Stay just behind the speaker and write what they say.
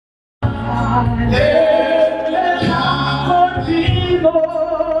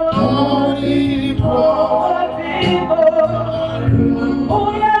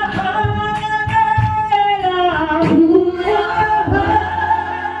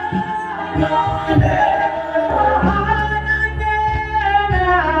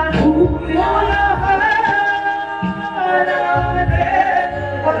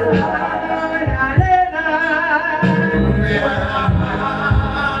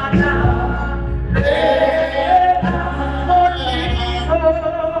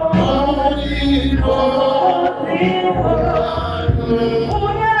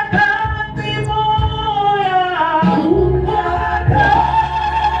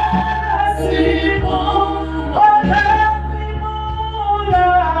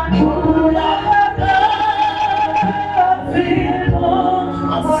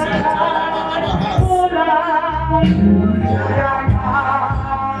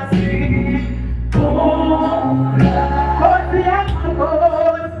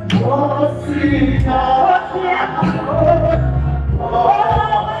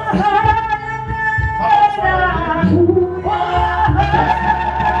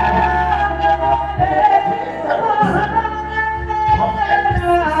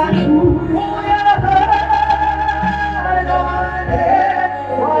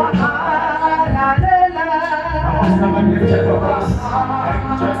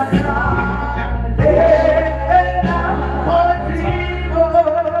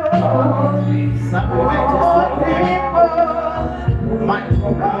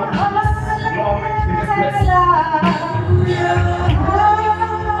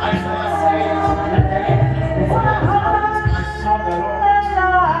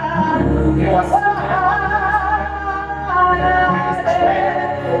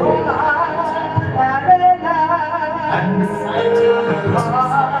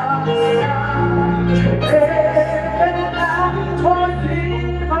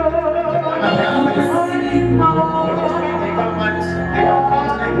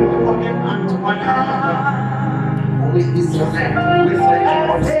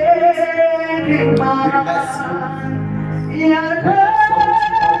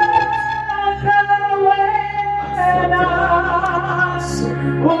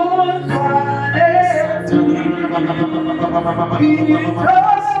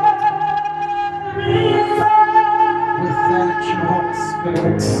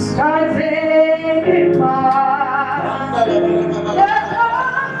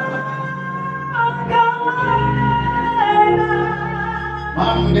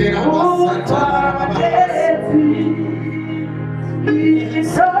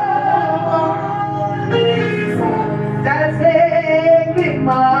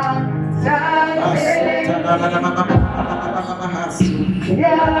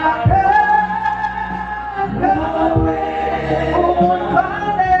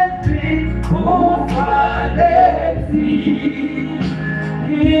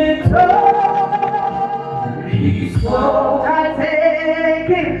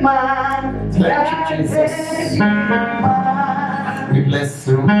We bless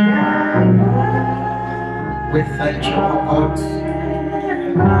you. We thank you, oh God,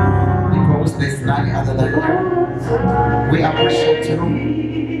 because there's none other than you. We appreciate you.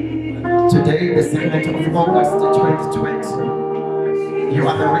 Today, the 2nd of August 2020, you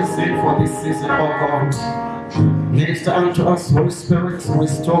are the reason for this season, oh God. Minister unto us, Holy Spirit,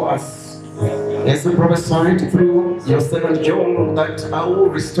 restore us. As we prophesied through your servant Joel, that I will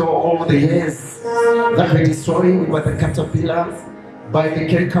restore all the years that were destroyed by the caterpillar, by the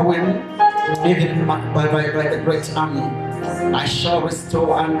cankerworm, even by the great army. I shall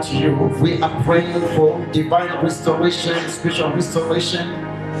restore unto you. We are praying for divine restoration, spiritual restoration,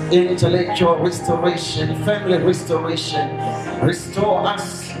 intellectual restoration, family restoration. Restore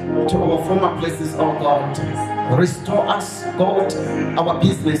us to our former places, oh God. Restore us, God, our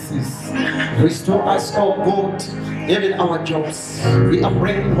businesses. Restore us, oh God, even our jobs. We are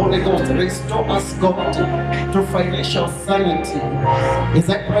praying, Holy Ghost, restore us, God, to financial sanity. As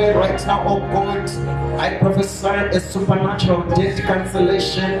I pray right now, oh God, I prophesy a supernatural debt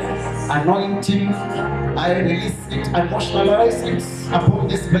cancellation anointing. I release it, I emotionalize it upon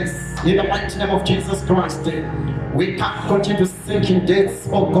this place. In the mighty name of Jesus Christ, we can't continue to sink in debts,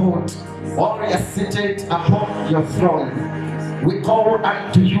 oh God, while we are seated upon your throne. We call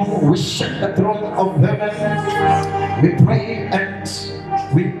unto you, we shake the throne of heaven. We pray and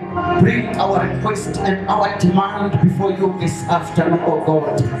we bring our request and our demand before you this afternoon, oh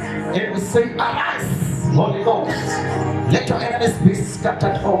God. And we say, arise, Holy Ghost. Let your enemies be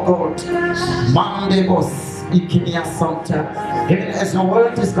scattered, oh God. Mandebos. Ikinia Santa. Even as your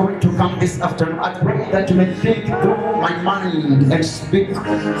word is going to come this afternoon, I pray that you may think through my mind and speak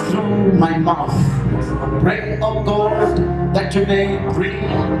through my mouth. Pray, oh God, that you may bring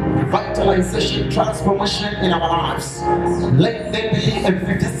revitalization, transformation in our lives. Let there be a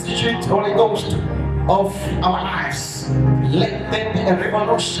vivificant Holy Ghost of our lives. Let there be a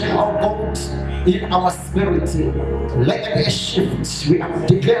revolution of God in our spirit. Let there be a shift. We are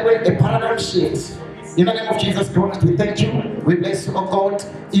declaring a paradigm shift. In the name of Jesus Christ, we thank you. We bless you, oh God,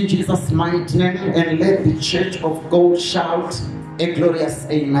 in Jesus' mighty name. And let the church of God shout a glorious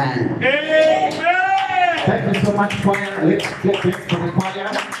amen. Amen. Thank you so much, choir. Let's clap it for the choir.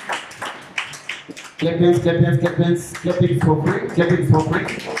 Clap hands, clap hands, clap hands. Clap it for free. Clap it for free.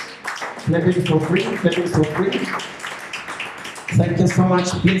 Clap it for free. Clap it for free. Thank you so much.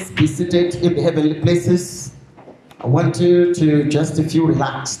 Please be seated in the heavenly places. I want you to just feel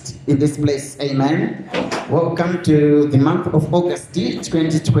relaxed in this place. Amen. Welcome to the month of August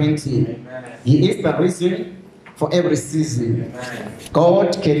 2020. Amen. He is the reason for every season. Amen.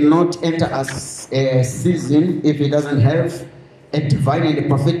 God cannot enter us a season if He doesn't have a divine and a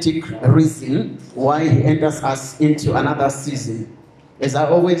prophetic reason why He enters us into another season. As I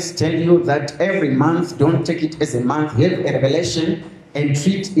always tell you that every month, don't take it as a month, have a revelation and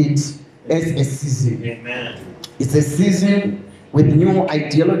treat it as a season. Amen. It's a season with new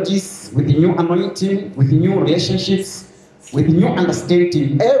ideologies, with new anointing, with new relationships, with new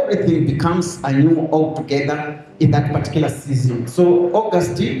understanding. Everything becomes anew altogether in that particular season. So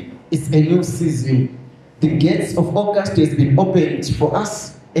August is a new season. The gates of August has been opened for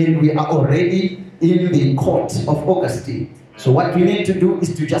us, and we are already in the court of August. So what we need to do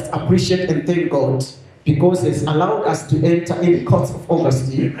is to just appreciate and thank God, because He's allowed us to enter in the courts of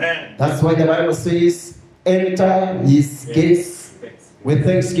August. That's why the Bible says, enter His gates with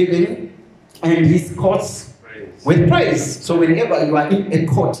thanksgiving and His courts with praise. So whenever you are in a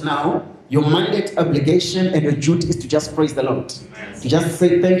court now, your mandate, obligation, and your duty is to just praise the Lord. To just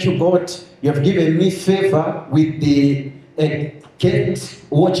say, thank you, God, you have given me favor with the gate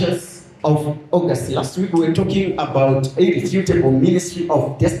watchers of August. Last week we were talking about irrefutable ministry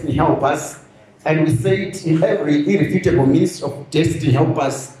of destiny helpers, and we said in every irrefutable ministry of destiny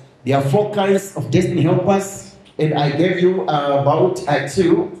helpers, there are 4 kinds of destiny helpers, and I gave you about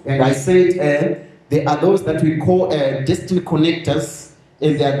 2, and I said there are those that we call destiny connectors,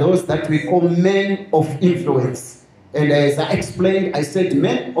 and there are those that we call men of influence. And as I explained, I said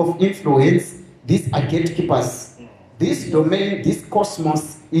men of influence, these are gatekeepers. This domain, this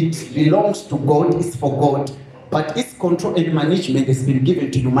cosmos, it belongs to God, it's for God, but its control and management has been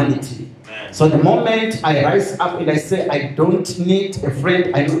given to humanity. So the moment I rise up and I say, I don't need a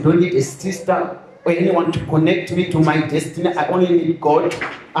friend, I don't need a sister, or anyone to connect me to my destiny, I only need God.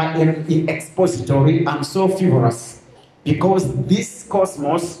 I am in expository, I'm so furious, because this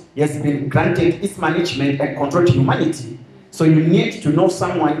cosmos has been granted its management and control to humanity. So you need to know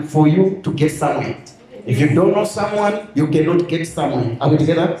someone for you to get somewhere. If you don't know someone, you cannot get somewhere. Are we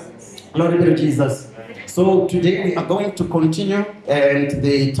together? Glory be to Jesus. So today we are going to continue, and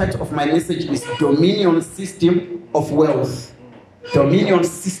the title of my message is Dominion System of Wealth. Dominion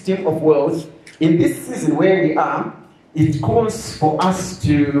System of Wealth. In this season where we are, it calls for us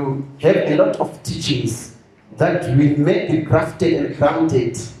to have a lot of teachings that will make you grafted and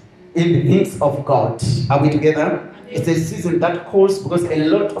grounded in the things of God. Are we together? It's a season that calls, because a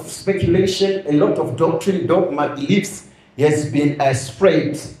lot of speculation, a lot of doctrine, dogma, beliefs has been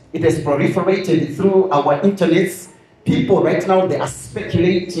spread. It has proliferated through our internets. People right now, they are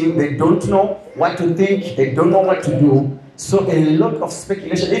speculating. They don't know what to think. They don't know what to do. So a lot of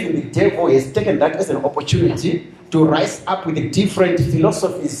speculation. Even the devil has taken that as an opportunity to rise up with the different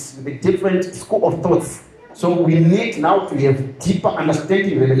philosophies, with the different school of thoughts. So we need now to have deeper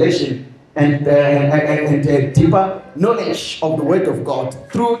understanding, revelation, and deeper knowledge of the Word of God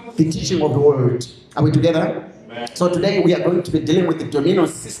through the teaching of the Word. Are we together? Amen. So today we are going to be dealing with the dominion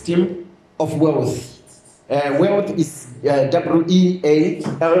system of wealth. Wealth is W-E-A-L-T-H.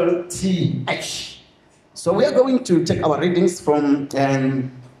 So we are going to take our readings from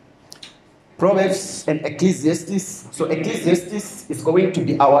Proverbs and Ecclesiastes. So Ecclesiastes is going to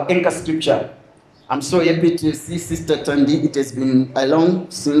be our anchor scripture. I'm so happy to see Sister Tandy. It has been a long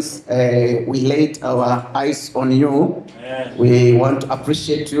since we laid our eyes on you. Amen. We want to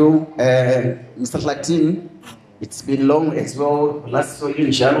appreciate you, Mr. Latin. It's been long as well. Last saw you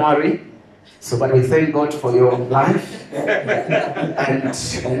in January. So, but we thank God for your life. and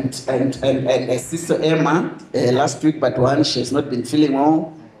Sister Emma, last week, but one, she has not been feeling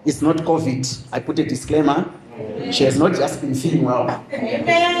well. It's not COVID. I put a disclaimer. She has not just been feeling well.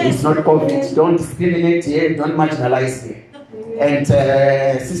 It's not COVID. Don't discriminate here. Don't marginalize here. And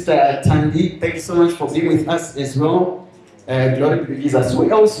Sister Tandy, thank you so much for being with us as well. Glory to Jesus.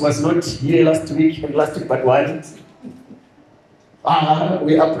 Who else was not here last week but one?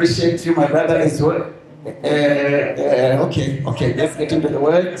 We appreciate you, my brother, as well. Okay, let's get into the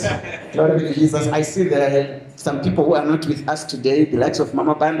word. Glory to Jesus. I see there some people who are not with us today, the likes of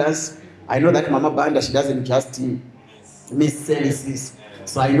Mama Bandas. I know that Mama Banda, she doesn't just miss services.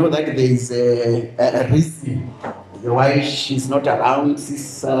 So I know that there is a reason why she's not around,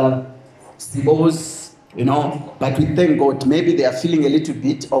 Sibos, you know. But we thank God. Maybe they are feeling a little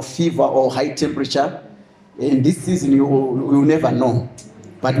bit of fever or high temperature. In this season, you will never know.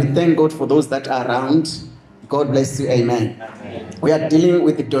 But we thank God for those that are around. God bless you. Amen. We are dealing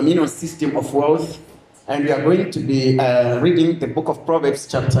with the dominion system of wealth. And we are going to be reading the book of Proverbs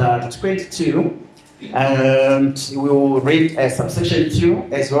chapter 22. And we will read subsection 2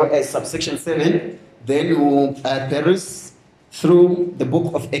 as well as subsection 7. Then we will peruse through the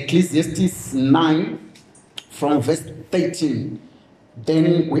book of Ecclesiastes 9 from verse 13.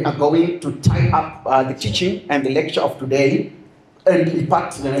 Then we are going to tie up the teaching and the lecture of today and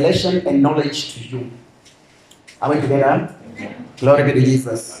impart revelation and knowledge to you. Are we together? Glory be to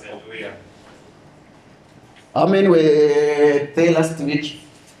Jesus. Hallelujah. How many were there last week?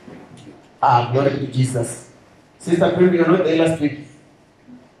 Glory be to Jesus. Sister Prim, you were not there last week.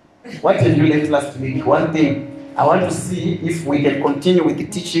 What did you learn last week? One thing. I want to see if we can continue with the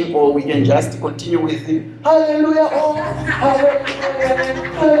teaching or we can just continue with the hallelujah, oh,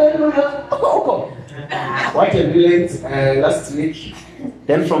 hallelujah, hallelujah. Oh. What have you learned last week?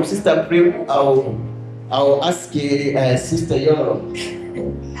 Then from Sister Prim, I'll ask Sister Yolo.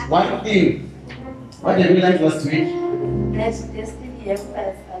 One thing. What have you learned last week? That destiny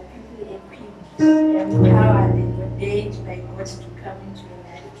helpers are people equipped, empowered, and ordained by God to come into your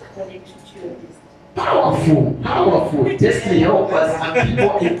life to connect to your destiny. Powerful. Destiny helpers are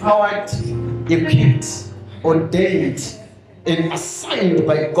people empowered, equipped, ordained, and assigned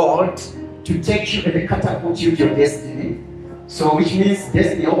by God to take you and catapult you to your destiny. So, which means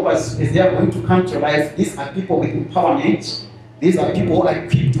destiny helpers, as they are going to come to your life, these are people with empowerment. These are people who are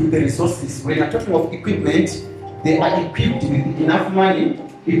equipped with the resources. When you're talking of equipment, they are equipped with enough money,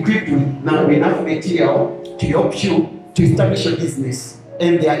 equipped with enough material to help you to establish a business.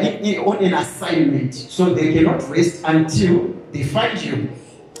 And they are on an assignment, so they cannot rest until they find you.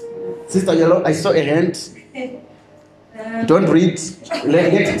 Sister Yellow, I saw a hand. Don't read.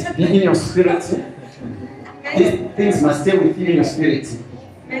 Let it be in your spirit. These things must stay within your spirit.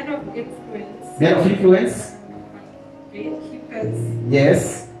 Men of influence. Men of influence. Gatekeepers.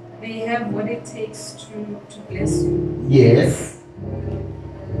 Yes. They have what it takes to bless you. Yes.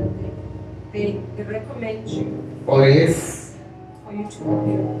 They recommend you. Oh yes. For you to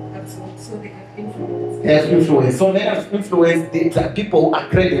be absorbed, so they have influence. They have influence. So men of influence, they are people who are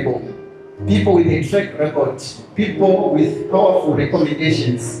credible. People with a track record. People with powerful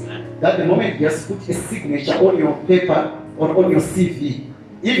recommendations. That the moment you just put a signature on your paper or on your CV,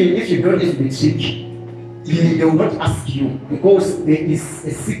 even if you don't even trick, they will not ask you because there is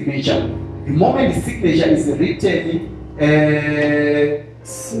a signature. The moment the signature is written,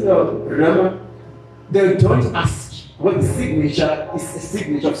 they don't ask. What the signature is a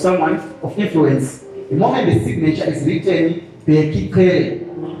signature of someone of influence. The moment the signature is written, they keep clearly.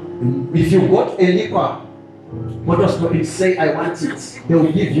 If you got a liquor, what was going to say, I want it, they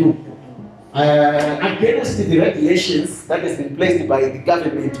will give you. Against the regulations that has been placed by the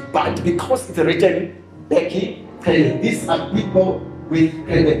government, but because it's written, Becky, these are people with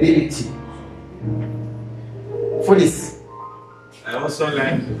credibility. For this. I also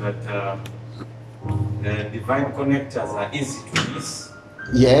learned that divine connectors are easy to miss.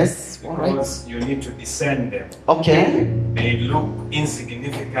 Yes. Because you need to discern them. Okay. They look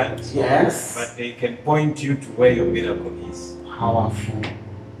insignificant. Yes. But they can point you to where your miracle is. Powerful.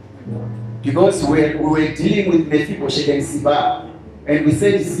 Because we were dealing with Mephibosheth and Ziba, and we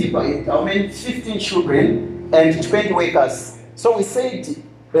said Ziba, how many? 15 children and 20 workers. So we said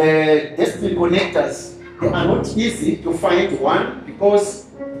destiny connectors, they are not easy to find. One, because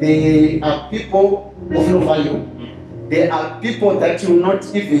they are people of no value. There are people that you will not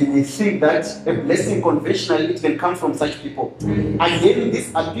even think that a blessing conventionally it can come from such people. Again,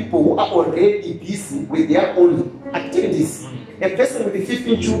 these are people who are already busy with their own activities. A person with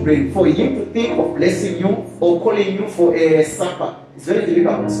 15 children, for him to think of blessing you or calling you for a supper, is very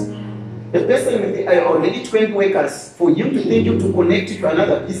difficult. A person with already 20 workers, for him to think you to connect you to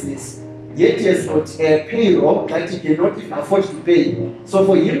another business, yet he has got a payroll that he cannot even afford to pay. So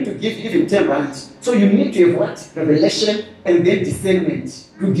for him to give even 10 rand, so you need to have what? Revelation and then discernment.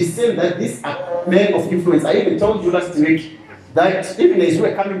 To discern that these are men of influence. I even told you last week that even as you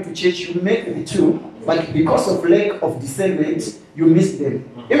were coming to church, you met the two, but because of lack of discernment, you missed them.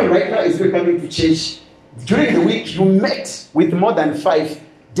 Even right now, as you were coming to church, during the week, you met with more than 5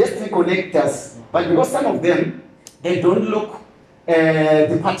 destiny connectors, but because some of them, they don't look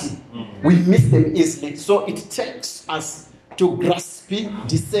the party, we miss them easily. So it takes us to grasp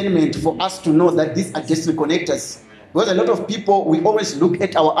discernment for us to know that these are destiny connectors. Because a lot of people, we always look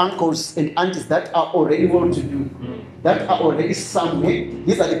at our uncles and aunties that are already well to do, that are already somewhere.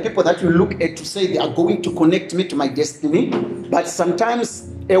 These are the people that we look at to say they are going to connect me to my destiny. But sometimes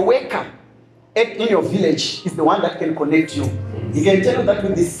a worker in your village is the one that can connect you. He can tell you that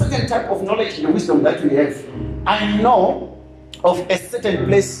with this certain type of knowledge and wisdom that we have, I know of a certain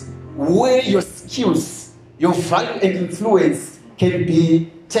place where your skills, your value and influence can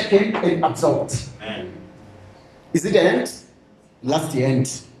be taken and absorbed. Amen. Is it the end? Last the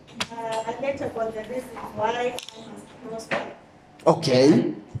end. I later about the reasons why I must prosper.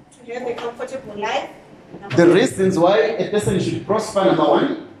 Okay. To have a comfortable life. The reasons why a person should prosper, number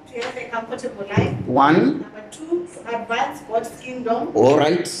 1. To have a comfortable life. 1. Number 2, to advance God's kingdom. All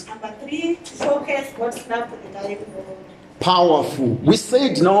right. Number 3, to showcase God's love to the dying world. Powerful. We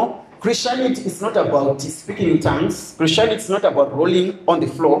said no, Christianity is not about speaking in tongues. Christianity is not about rolling on the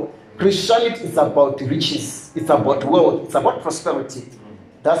floor. Christianity is about riches. It's about wealth. It's about prosperity.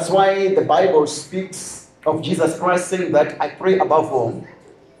 That's why the Bible speaks of Jesus Christ saying that I pray above all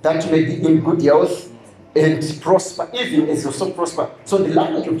that you may be in good health and prosper, even as you so prosper. So the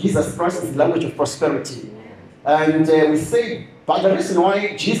language of Jesus Christ is the language of prosperity. And we say, but the reason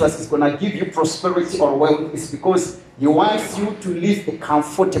why Jesus is going to give you prosperity or wealth is because he wants you to live a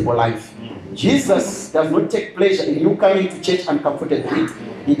comfortable life. Jesus does not take pleasure in you coming to church uncomfortably.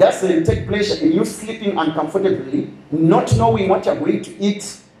 He doesn't take pleasure in you sleeping uncomfortably, not knowing what you're going to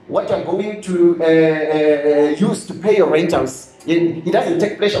eat, what you're going to use to pay your rentals. He doesn't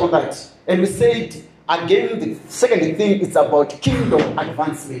take pleasure on that. And we said, again, the second thing is about kingdom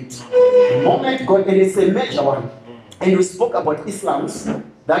advancement. The moment God, and it's a major one. And we spoke about Islam's,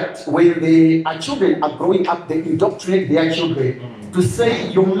 that when the children are growing up, they indoctrinate their children to say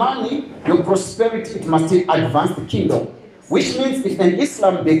your money, your prosperity, it must advance the kingdom. Which means if an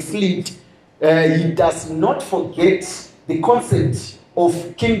Islam backslid, he does not forget the concept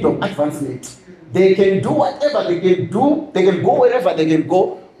of kingdom advancement. They can do whatever they can do, they can go wherever they can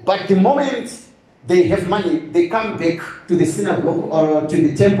go, but the moment they have money, they come back to the synagogue or to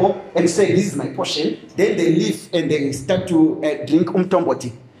the temple and say, this is my portion. Then they leave and they start to drink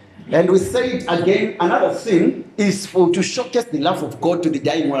umtomboti. And we say it again, another thing is to showcase the love of God to the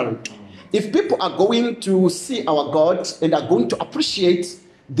dying world. If people are going to see our God and are going to appreciate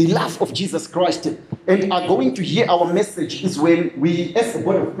the love of Jesus Christ and are going to hear our message, is when we, as the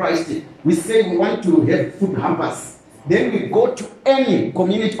body of Christ, we say we want to have food hampers. Then we go to any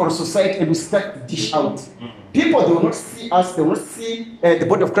community or society and we start to dish out. People, they will not see us, they will not see the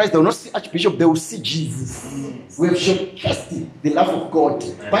body of Christ, they will not see Archbishop, they will see Jesus. We have showcased the love of God.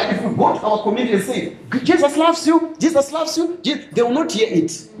 But if we go to our community and say, Jesus loves you, Jesus loves you, they will not hear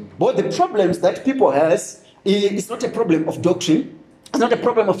it. But the problems that people have, it's not a problem of doctrine, it's not a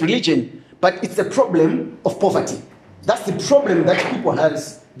problem of religion, but it's a problem of poverty. That's the problem that people have.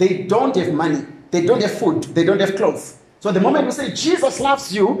 They don't have money. They don't have food. They don't have clothes. So the moment we say, Jesus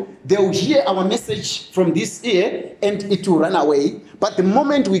loves you, they will hear our message from this ear and it will run away. But the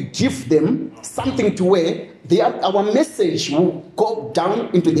moment we give them something to wear, our message will go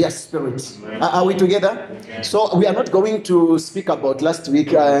down into their spirit. Are we together? Okay. So we are not going to speak about last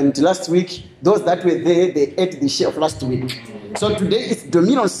week. And last week, those that were there, they ate the share of last week. So today is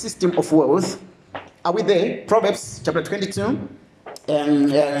dominion system of wealth. Are we there? Proverbs chapter 22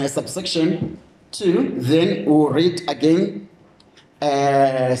 and subsection 2, then we'll read again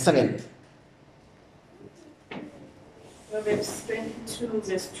 7. Proverbs 22,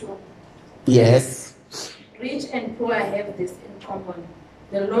 verse 2. Yes. Rich and poor have this in common.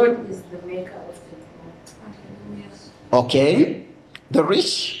 The Lord is the maker of them all. Okay. The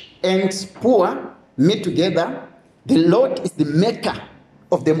rich and poor meet together. The Lord is the maker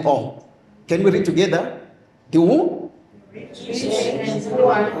of them all. Can we read together? The who? Rich and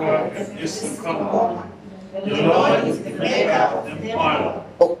poor have this in common. The Lord is the maker of them all.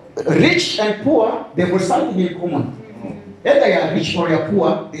 Oh, rich and poor, they have something in common. Either you are rich or you are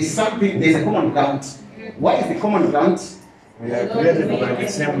poor, there's a common ground. What is the common ground? We are created by the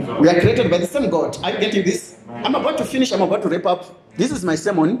same God. We are created by the same God. Are you getting this? I'm about to finish. I'm about to wrap up. This is my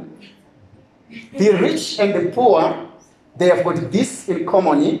sermon. The rich and the poor, they have got this in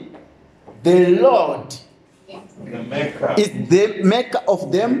common. The Lord The maker. is the maker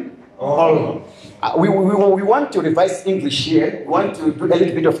of them all. We want to revise English here. We want to do a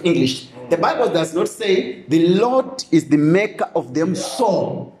little bit of English. The Bible does not say the Lord is the maker of them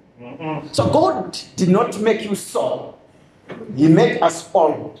so. So God did not make you so. He made us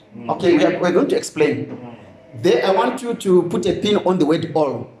all. Okay, we're going to explain. There, I want you to put a pin on the word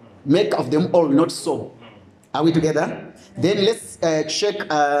all. Make of them all, not so. Are we together? Then let's check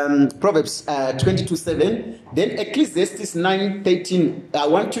Proverbs 22:7. Then Ecclesiastes 9:13. I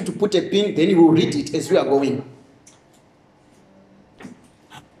want you to put a pin, then you will read it as we are going.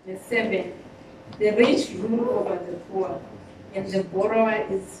 Verse 7. The rich rule over the poor, and the borrower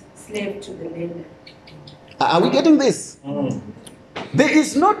is slave to the lender. Are we getting this? There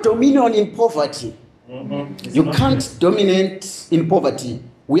is no dominion in poverty. You can't dominate in poverty.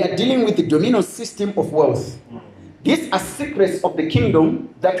 We are dealing with the dominion system of wealth. These are secrets of the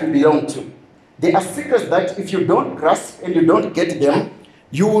kingdom that we belong to. They are secrets that if you don't grasp and you don't get them,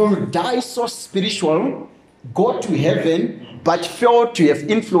 you will die so spiritual, go to heaven, but fail to have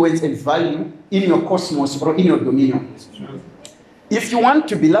influence and value in your cosmos or in your dominion. If you want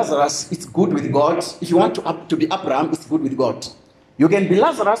to be Lazarus, it's good with God. If you want to be Abraham, it's good with God. You can be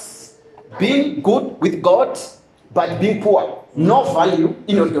Lazarus, being good with God, but being poor. No value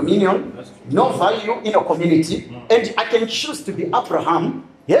in your dominion, no value in your community. And I can choose to be Abraham,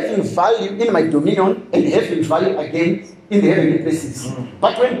 having value in my dominion and having value again in the heavenly places.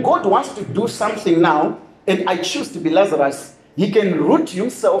 But when God wants to do something now, and I choose to be Lazarus, he can root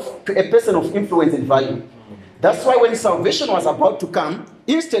himself to a person of influence and value. That's why when salvation was about to come,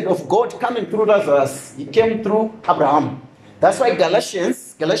 instead of God coming through Lazarus, he came through Abraham. That's why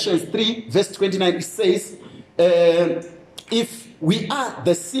Galatians 3, verse 29, it says, if we are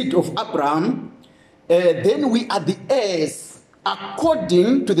the seed of Abraham, then we are the heirs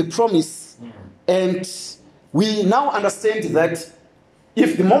according to the promise. And we now understand that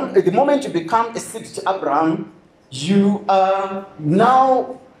if the moment you become a seed to Abraham, you are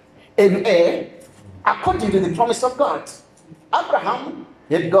now an heir according to the promise of God. Abraham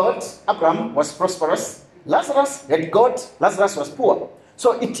had God, Abraham was prosperous. Lazarus had God, Lazarus was poor.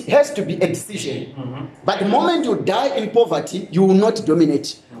 So it has to be a decision. But the moment you die in poverty, you will not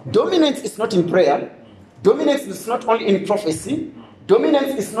dominate. Dominance is not in prayer. Dominance is not only in prophecy.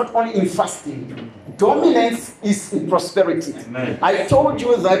 Dominance is not only in fasting. Dominance is in prosperity. Amen. I told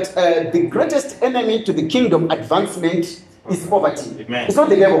you that the greatest enemy to the kingdom advancement is poverty. Amen. It's not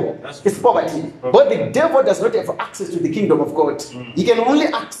the devil, That's it's poverty. But the devil does not have access to the kingdom of God. He can only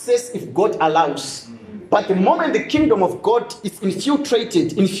access if God allows. But the moment the kingdom of God is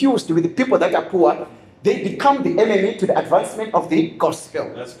infused with the people that are poor, they become the enemy to the advancement of the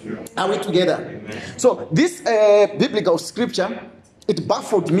gospel. That's true. Are we together? Amen. So this biblical scripture, it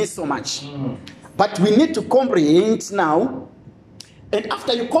baffled me so much. But we need to comprehend now. And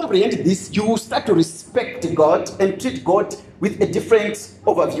after you comprehend this, you will start to respect God and treat God with a different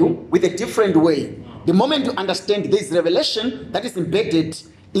overview, with a different way. The moment you understand this revelation that is embedded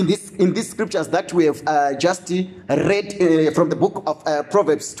in these scriptures that we have just read from the book of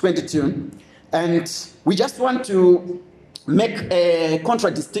Proverbs 22. And we just want to make a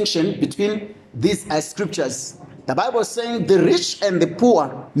contradistinction between these scriptures. The Bible is saying the rich and the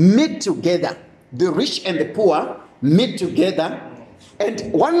poor meet together. The rich and the poor meet together.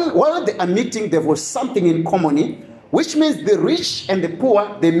 And while they are meeting, there was something in common, which means the rich and the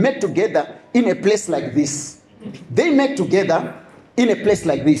poor, they met together in a place like this. They met together in a place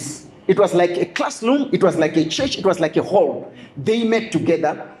like this. It was like a classroom, it was like a church, it was like a hall. They met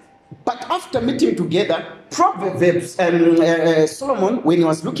together. But after meeting together, Proverbs and Solomon, when he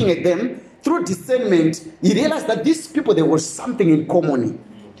was looking at them, through discernment, he realized that these people, there was something in common.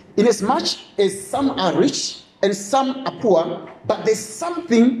 In as much as some are rich and some are poor, but there's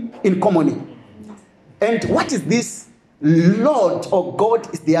something in common. And what is this? Lord or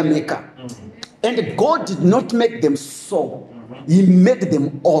God is their maker. And God did not make them so. He made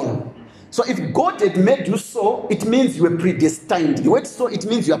them all. So if God had made you so, it means you were predestined. The word so, it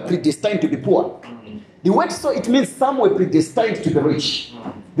means you are predestined to be poor. The word so, it means some were predestined to be rich.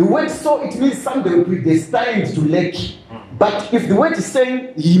 The word so, it means some were predestined to lack. But if the word is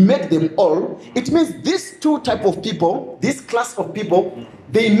saying he made them all, it means these two type of people, this class of people,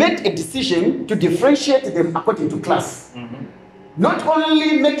 they made a decision to differentiate them according to class. Not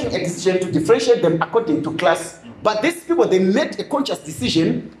only making a decision to differentiate them according to class, but these people, they made a conscious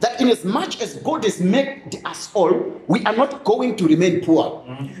decision that in as much as God has made us all, we are not going to remain poor.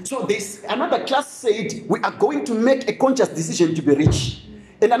 So this another class said, we are going to make a conscious decision to be rich.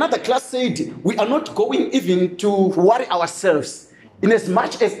 And another class said, we are not going even to worry ourselves. In as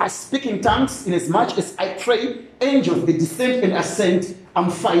much as I speak in tongues, in as much as I pray, angels, they descend and ascend,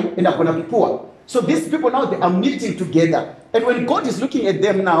 I'm fine and I'm going to be poor. So these people now, they are meeting together. And when God is looking at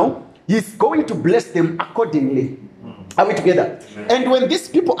them now, He's going to bless them accordingly. Are we together? And when these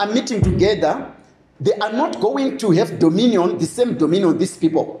people are meeting together, they are not going to have dominion, the same dominion these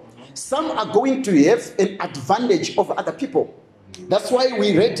people. Some are going to have an advantage over other people. That's why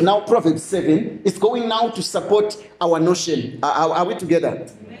we read now Proverbs 7. It's going now to support our notion. Are we together?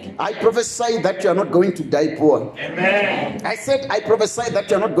 I prophesy that you are not going to die poor. Amen. I said, I prophesy that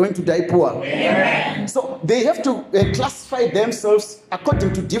you are not going to die poor. Amen. So they have to classify themselves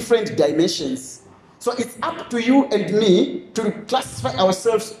according to different dimensions. So it's up to you and me to classify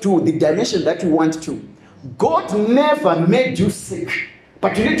ourselves to the dimension that we want to. God never made you sick,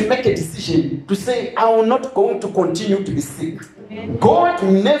 but you need to make a decision to say, I am not going to continue to be sick. God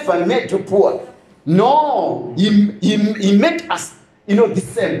never made you poor. No, He made us, the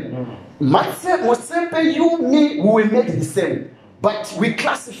same. Mosempe, you, me, we were made the same. But we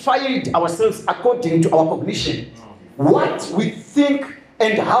classified ourselves according to our cognition. What we think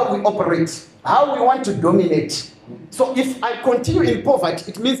and how we operate, how we want to dominate. So if I continue in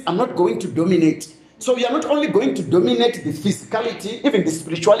poverty, it means I'm not going to dominate. So you are not only going to dominate the physicality, even the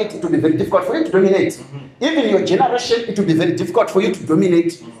spirituality, it will be very difficult for you to dominate. Even your generation, it will be very difficult for you to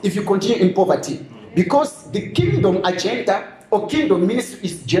dominate if you continue in poverty. Because the kingdom agenda or kingdom ministry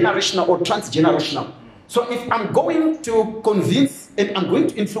is generational or transgenerational. So if I'm going to convince and I'm going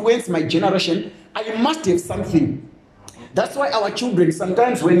to influence my generation, I must have something. That's why our children,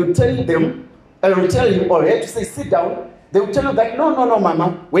 sometimes when you tell them, I will tell you, or you have to say, sit down, they will tell you that, no,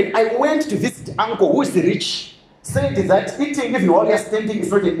 mama, when I went to visit uncle who is rich, said that eating even while you're standing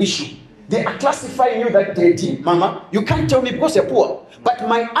is not an issue. They are classifying you that, daddy, mama, you can't tell me because you're poor. But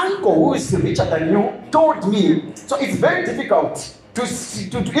my uncle who is richer than you told me. So it's very difficult to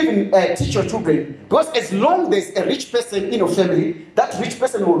even teach your children. Because as long there's a rich person in your family, that rich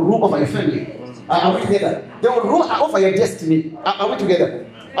person will rule over your family. Are we together? They will rule over your destiny. Are we together?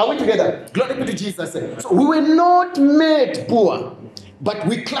 Are we together? Glory be to Jesus. So we were not made poor, but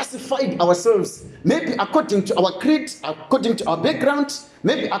we classified ourselves maybe according to our creed, according to our background,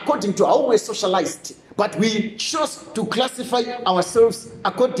 maybe according to how we're socialized. But we chose to classify ourselves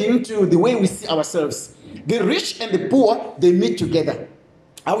according to the way we see ourselves. The rich and the poor, they meet together.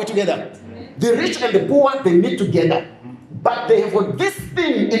 Are we together? The rich and the poor, they meet together. But they have got this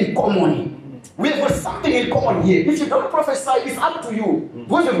thing in common. We have got something in common here. If you don't prophesy, it's up to you.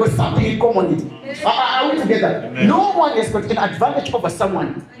 We have got something in common. Are we together? Amen. No one has got an advantage over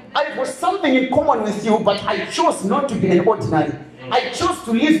someone. I've got something in common with you, but I chose not to be an ordinary. I chose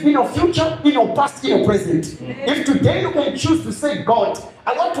to live in your future, in your past, in your present. If today you can choose to say, God,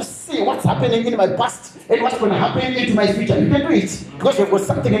 I want to see what's happening in my past and what's going to happen into my future, you can do it because we've got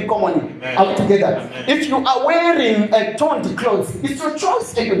something in common. Are we together? If you are wearing toned clothes, it's your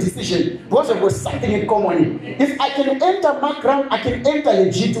choice and your decision because we've got something in common. If I can enter Makram, I can enter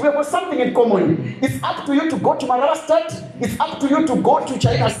Legit. We've got something in common. It's up to you to go to Maharashtra. It's up to you to go to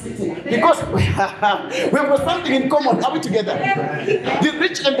China City because we've got something in common. Are we together? The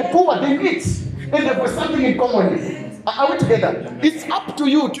rich and the poor, they meet and they've got something in common. Are we together? It's up to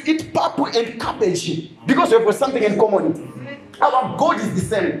you to eat purple and cabbage because we have got something in common. Our God is the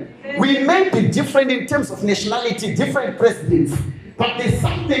same. We may be different in terms of nationality, different presidents, but there's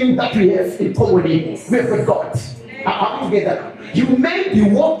something that we have in common. We have got God. Are we together? You may be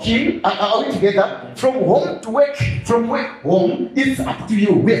walking, are we together, from home to work, from work home. It's up to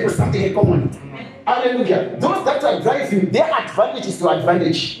you. We have got something in common. Hallelujah. Those that are driving, their advantage is your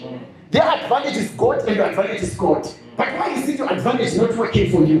advantage. Their advantage is God and your advantage is God. But why is it your advantage not working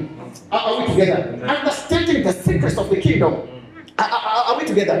for you? Are we together? Understanding the secrets of the kingdom. Are we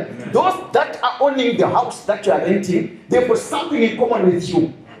together? Those that are owning the house that you are renting, they've got something in common with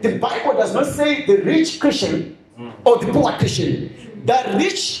you. The Bible does not say the rich Christian or the poor Christian. The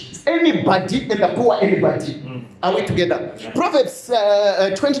rich anybody and the poor anybody. Are we together? Proverbs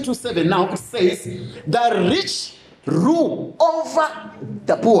 22:7 now it says, the rich rule over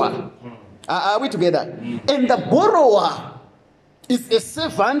the poor. Are we together? And the borrower is a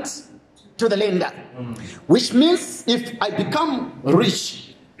servant to the lender. Which means if I become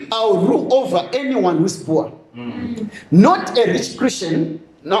rich, I'll rule over anyone who's poor. Not a rich Christian,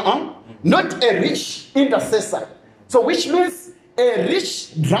 not a rich intercessor. So which means a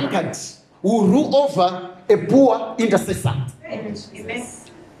rich drunkard will rule over a poor intercessor. A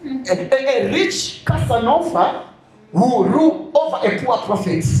rich Casanova will rule over a poor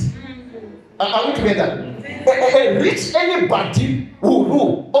prophet. Are we together? A rich anybody will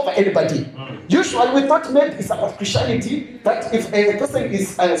rule over anybody. Usually we thought maybe it's about Christianity, that if a person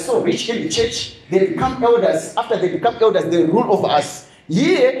is so rich in the church, they become elders. After they become elders, they rule over us.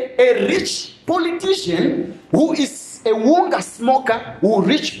 Here, a rich politician who is a wonga smoker will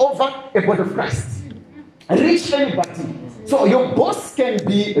reach over a body of Christ. Rich anybody. So your boss can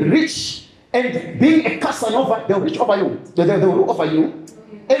be rich and being a Casanova, they'll reach over you. They'll rule over you.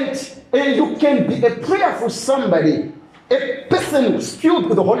 And you can be a prayerful somebody, a person who's filled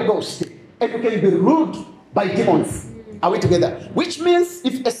with the Holy Ghost, and you can be ruled by demons. Are we together? Which means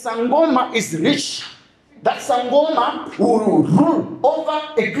if a Sangoma is rich, that Sangoma will rule over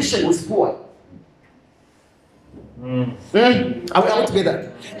a Christian who's poor. Are we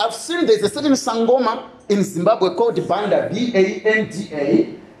together? I've seen there's a certain Sangoma in Zimbabwe called Banda,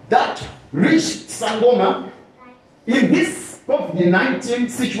 B-A-N-D-A, that rich Sangoma in this COVID-19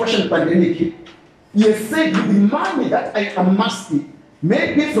 situation pandemic, he has said, with the money that I amassed,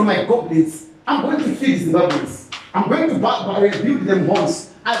 maybe from my goblins, I'm going to feed Zimbabweans. I'm going to build them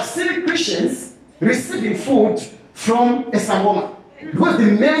homes. I've seen Christians receiving food from a Sangoma. Because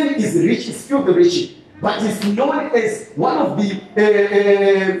the man is rich, he's still the rich, but he's known as one of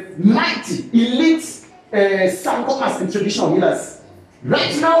the mighty, elite Sangomas and traditional healers.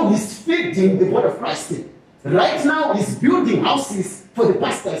 Right now, he's feeding the body of Christ. Right now, he's building houses for the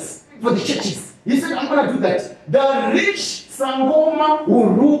pastors, for the churches. He said, I'm going to do that. The rich Sangoma will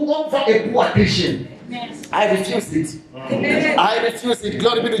rule over a poor Christian. I refuse it. I refuse it.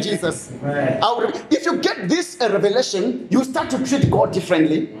 Glory be to Jesus. If you get this revelation, you start to treat God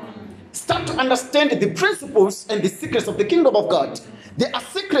differently. Start to understand the principles and the secrets of the kingdom of God. There are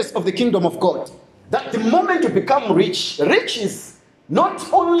secrets of the kingdom of God. That the moment you become rich, rich is not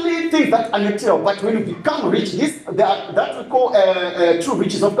only things that are material, but when you become rich, that we call true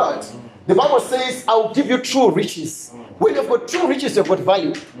riches of God. The Bible says, I will give you true riches. When you've got true riches, you've got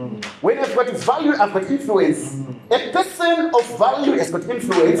value. When you've got value, I've got influence. A person of value has got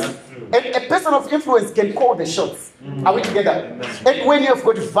influence. And a person of influence can call the shots. Are we together? And when you've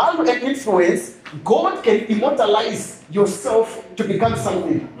got value and influence, God can immortalize yourself to become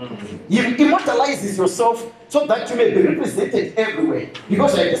something. He immortalizes yourself so that you may be represented everywhere.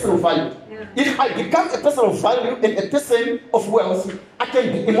 Because you're a person of value. If I become a person of value and a person of wealth, I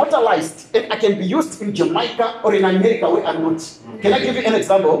can be immortalized and I can be used in Jamaica or in America where I'm not. Can I give you an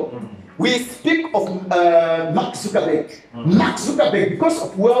example? We speak of Mark Zuckerberg. Mark Zuckerberg, because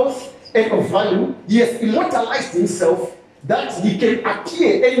of wealth and of value, he has immortalized himself that he can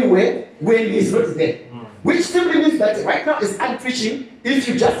appear anywhere when he's not there. Which simply means that right now as I'm preaching, if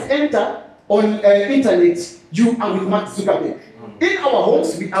you just enter on internet, you are with Mark Zuckerberg. In our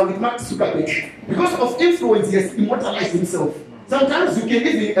homes, we are with Mark Zuckerberg. Because of influence, he has immortalized himself. Sometimes you can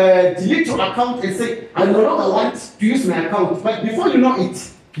even delete your account and say, I no longer want to use my account. But before you know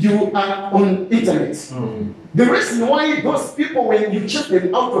it, you are on internet. The reason why those people, when you check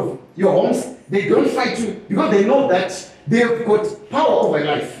them out of your homes, they don't fight you because they know that they've got power over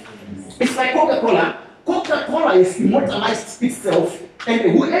life. It's like Coca-Cola. Coca-Cola is immortalized itself, and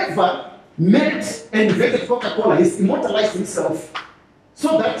whoever made and invented Coca-Cola is immortalized himself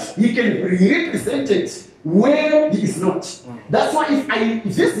so that he can be represented where he is not. That's why if I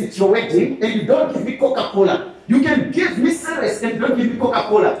visit your wedding and you don't give me Coca-Cola, you can give me Ceres and don't give me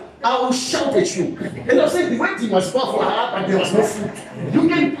Coca-Cola, I will shout at you. And I'll say the wedding was powerful, but there was no food. You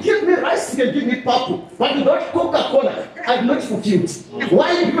can give me rice, you can give me purple, but without Coca-Cola, I'm not fulfilled.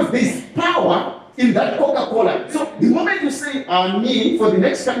 Why? Because there is power in that Coca-Cola. So the moment you say, me, for the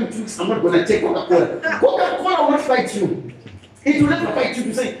next coming 2 weeks, I'm not going to take Coca-Cola. Coca-Cola will not fight you. It will never fight you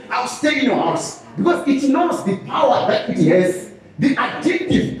to say, I'll stay in your house. Because it knows the power that it has, the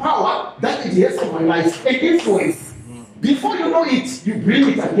addictive power that it has on my life, and influence. Before you know it, you bring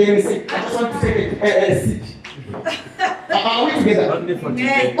it again and say, I just want to take a sip. Are we together? Only for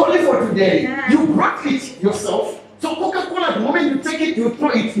today. Only for today. Yeah. You brought it yourself. So Coca-Cola, the moment you take it, you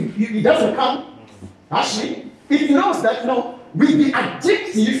throw it, it doesn't come. Actually, it knows that no, with the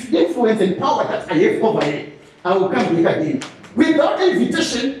addictive influence and power that I have over here, I will come back again. Without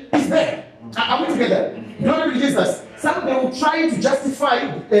invitation, it's there. Are we together? Glory to Jesus. Some they will try to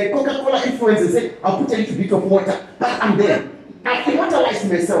justify Coca-Cola influence and say, I'll put a little bit of water, but I'm there. I've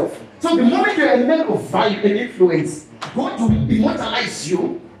immortalized myself. So the moment you're a man of value and influence, God will immortalize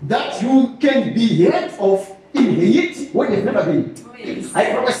you that you can be heard of in heat where you've never been.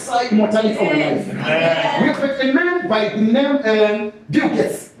 I prophesy immortality over life. We have got a man by the name Bill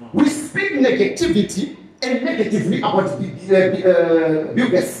Gates. We speak negativity and negatively about Bill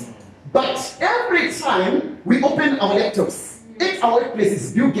Gates. But every time we open our laptops, in our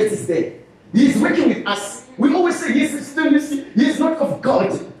workplaces, Bill Gates is there. He is working with us. We always say he is not of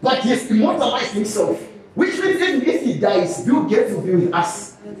God, but he has immortalized himself. Which means even if he dies, Bill Gates will be with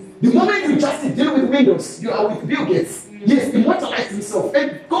us. The moment you just deal with Windows, you are with Bill Gates. He has immortalized himself.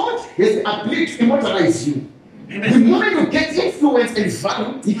 And God has the ability to immortalize you. The moment you get influence and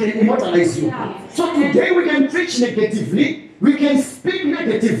value, he can immortalize you. So today we can preach negatively, we can speak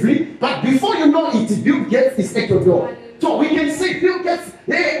negatively, but before you know it, Bill Gates is at your door. So we can say, Bill Gates,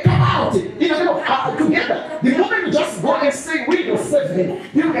 hey, come out, together. The moment you just go and say, Windows 7,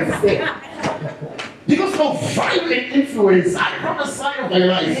 Bill Gates is there. Because of value and influence, I prophesy of my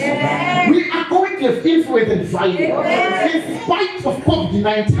life. We are going to have influence and value. In spite of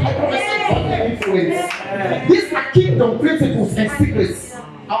COVID-19, I prophesy value and influence. These are kingdom principles and secrets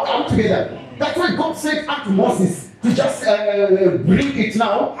out together. That's why God said unto Moses to just bring it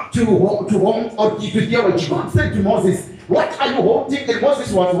now to home or to theology. God said to Moses, what are you holding? And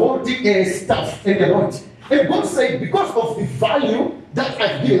Moses was holding a staff and a rod. And God said, because of the value that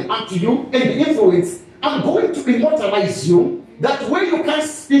I've given unto you and the influence, I'm going to immortalize you, that when you can't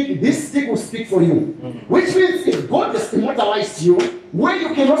speak, this stick will speak for you. Which means if God has immortalized you, when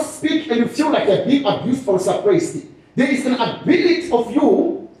you cannot speak and you feel like you're being abused or suppressed, there is an ability of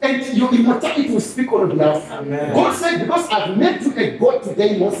you and your immortality will speak on your behalf. God said, because I've made you a God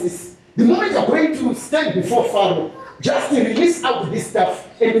today, Moses, the moment you're going to stand before Pharaoh, just release out this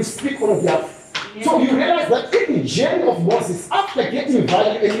stuff and you speak on your behalf. So you realize that in the journey of Moses, after getting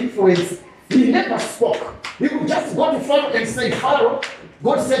value and influence, he never spoke. He would just go to Pharaoh and say, Pharaoh,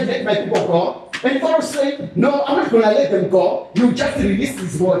 God said, let my people go. And Pharaoh said, no, I'm not going to let them go. You just release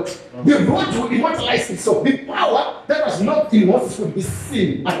his word. The word will immortalize itself. The power that was not in Moses will be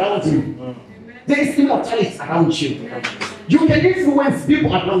seen around him. There is immortality around you. You can influence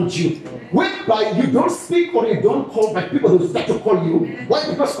people around you. Whereby you don't speak or you don't call, but people will start to call you. Why?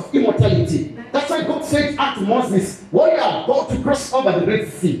 Because of immortality. That's why God said unto Moses, when you are about to cross over the Red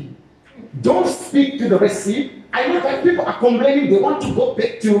Sea, don't speak to the Red Sea. I know that people are complaining they want to go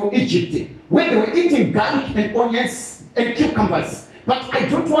back to Egypt, where they were eating garlic and onions and cucumbers. But I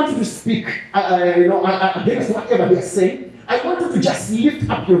don't want you to speak against whatever they are saying. I want you to just lift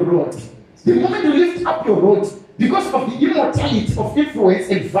up your rod. The moment you lift up your rod, because of the immortality of influence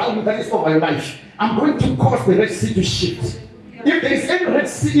and value that is over your life, I'm going to cause the Red Sea to shift. If there is any Red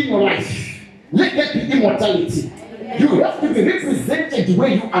Sea in your life, let that be immortality. You have to be represented where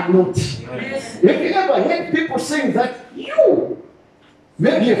you are not. Have you ever heard people saying that you,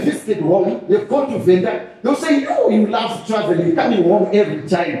 maybe you visited home, you've gone to Venda, they'll say, you love traveling, coming home every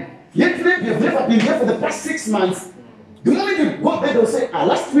time. Yet maybe you've never been there for the past 6 months. The moment you go there, they'll say,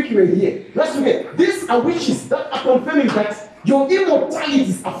 last week you were here. Last week, these are witches that are confirming that your immortality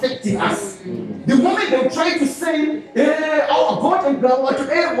is affecting us. The moment they'll try to say, our God and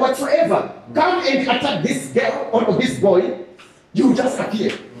whatsoever, come and attack this girl or this boy, you just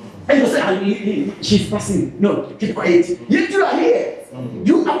appear. And you say, she's passing. No, keep quiet. Yet you are here.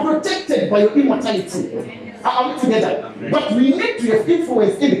 You are protected by your immortality. Are we together? But we need to have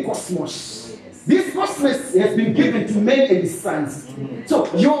influence in the cosmos. This cosmos has been given to men and his sons.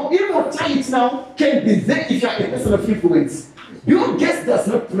 So your immortality now can be there if you are a person of influence. Your guest does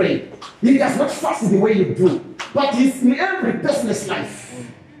not pray. He does not fast the way you do. But he's in every person's life.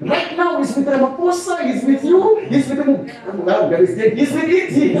 Right now he's with Ramaphosa, he's with you, he's with he's with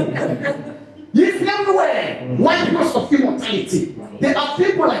it. He's everywhere. Why? Because of immortality. There are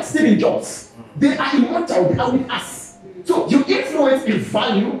people like Stephen Jobs. They are immortal, they are with us. So your influence in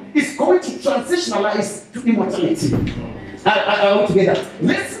value is going to transitionalize to immortality. All together.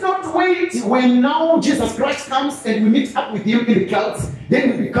 Let's not wait when now Jesus Christ comes and we meet up with him in the clouds,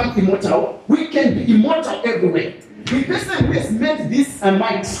 then we become immortal. We can be immortal everywhere. The person who has made this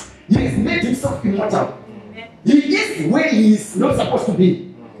might, he has made himself immortal. He is where he is not supposed to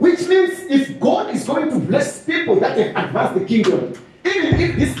be. Which means if God is going to bless people that have advanced the kingdom, even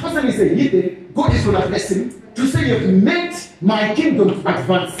if this person is a heathen, God is going to bless him to say, you have made my kingdom to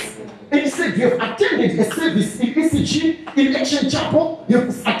advance. And he said, you have attended a service in ECG, in Action Chapel, you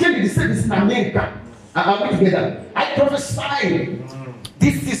have attended the service in America. Are we together? I prophesy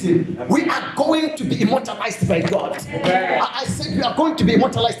this season, we are going to be immortalized by God. I said we are going to be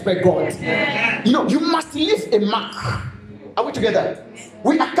immortalized by God. You know, you must leave a mark. Are we together?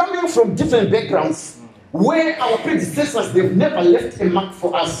 We are coming from different backgrounds where our predecessors, they've never left a mark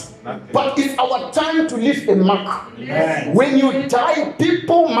for us. But it's our time to leave a mark. When you die,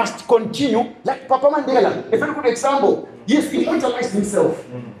 people must continue. Like Papa Mandela, a very good example. He has immortalized himself.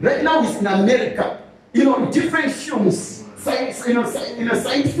 Right now he's in America. You know, different films,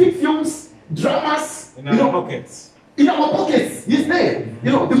 scientific films, dramas. In our pockets. In our pockets, he's there.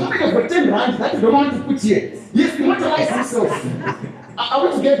 You know, the moment you've got 10 rand that you don't want to put here, he's immortalized himself. Are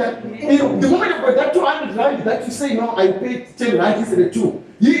we together? You know, the moment you've got that 200 rand that you say, no, I paid 10 rand instead of 2.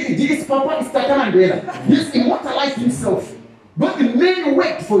 His papa is Takanandela. He's immortalized himself. But the man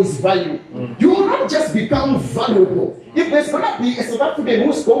worked for his value. You will not just become valuable. If there's going to be a South African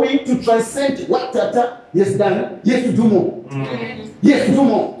who's going to transcend what Tata has done, he has to do more. He has to do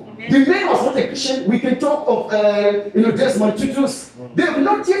more. The man was not a Christian. We can talk of Desmond Tutus. They have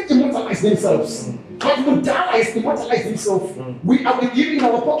not yet immortalized themselves. But Mudala has immortalized himself. We are with him in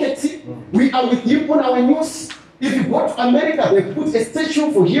our pocket. We are with him on our news. If you go to America, they put a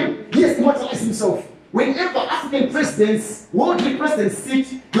statue for him. He has immortalized himself. Whenever African presidents, worldly presidents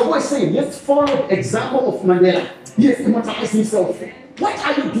sit, they always say, let's follow the example of Mandela. He has immortalized himself. What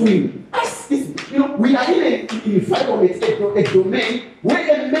are you doing? We are in an environment, a domain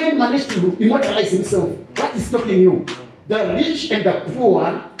where a man managed to immortalize himself. What is stopping you? The rich and the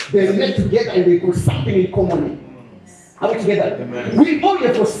poor, they met together and they got something in common. Are we together? Amen. We all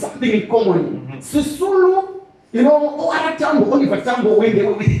have got something in common. Sisulu, Aratambo, Oliver Tambo, when they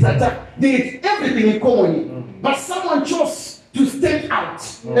were with Tata, they had everything in common. But someone chose to stand out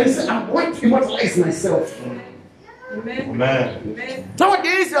and say, I'm going to immortalize myself. Amen.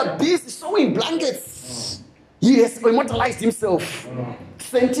 Nowadays, you are busy sewing blankets. He has immortalized himself.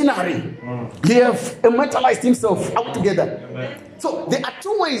 Centenary. He has immortalized himself. Are we together? Amen. So there are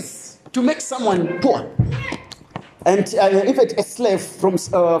two ways to make someone poor. And if it's a slave from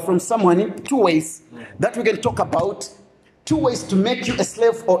someone, two ways that we can talk about. Two ways to make you a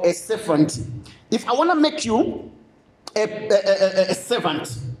slave or a servant. If I want to make you a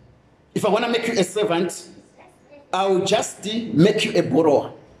servant, if I want to make you a servant, I'll just make you a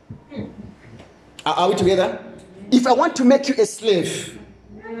borrower. Are we together? If I want to make you a slave,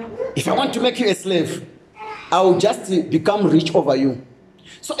 I'll just become rich over you.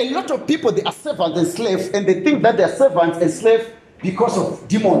 So a lot of people, they are servants and slaves, and they think that they are servants and slaves because of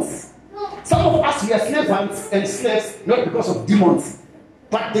demons. Some of us, we are servants and slaves not because of demons,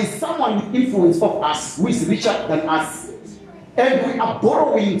 but there's someone with influence of us who is richer than us. And we are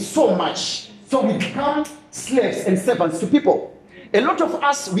borrowing so much, so we become slaves and servants to people. A lot of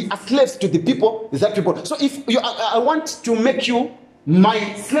us, we are slaves to the people, that people. So if I want to make you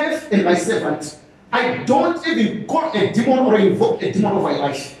my slave and my servant, I don't even call a demon or invoke a demon over your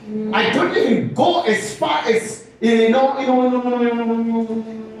life. I don't even go as far as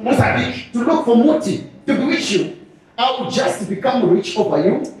Mozambique to look for Moti to bewitch you. I'll just become rich over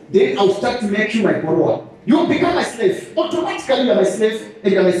you. Then I'll start to make you my borrower. You become my slave. Automatically you're my slave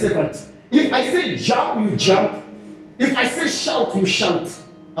and you're my servant. If I say jump, you jump. If I say shout, you shout.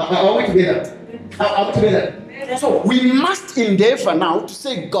 Are we together? Are we together? So we must endeavor now to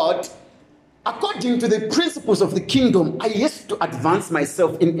say, God, according to the principles of the kingdom, I have to advance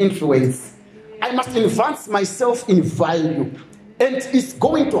myself in influence. I must advance myself in value. And it's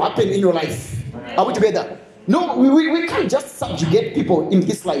going to happen in your life. Are we together? No, we can't just subjugate people in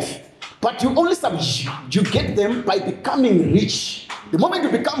this life. But you only subjugate them by becoming rich. The moment you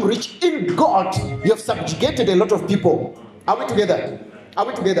become rich in God, you have subjugated a lot of people. Are we together? Are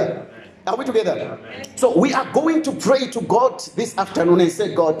we together? Are we together? So we are going to pray to God this afternoon and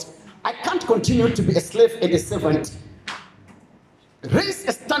say, God, I can't continue to be a slave and a servant. Raise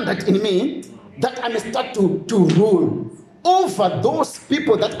a standard in me that I may start to rule over those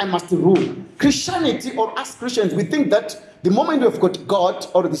people that I must rule. Christianity, or us Christians, we think that the moment we've got God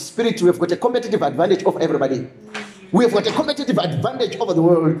or the Spirit, we've got a competitive advantage over everybody. We have got a competitive advantage over the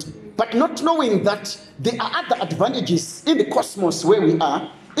world, but not knowing that there are other advantages in the cosmos where we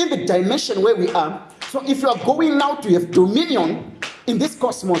are, in the dimension where we are. So if you are going now to have dominion in this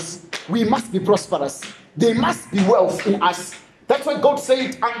cosmos, we must be prosperous. There must be wealth in us. That's why God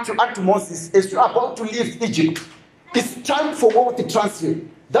said unto Moses, as you are about to leave Egypt, it's time for wealth transfer.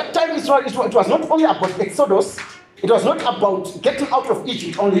 That time it was not only about Exodus, it was not about getting out of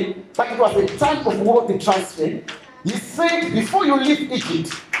Egypt only, but it was a time of wealth transfer. He said, before you leave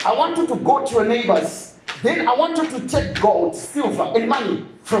Egypt, I want you to go to your neighbors. Then I want you to take gold, silver, and money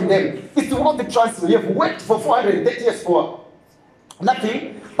from them. It's the wealth transfer. You have worked for 430 years for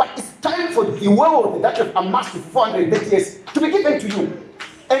nothing, but it's time for the wealth that you have amassed for 430 years to be given to you.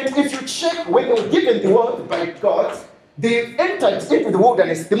 And if you check when they were given the wealth by God, they entered into the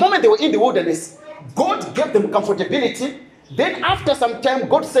wilderness. The moment they were in the wilderness, God gave them comfortability. Then after some time,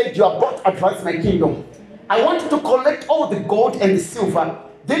 God said, you are about to advance my kingdom. I want you to collect all the gold and the silver.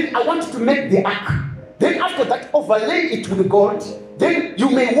 Then I want you to make the ark. Then after that, overlay it with the gold. Then you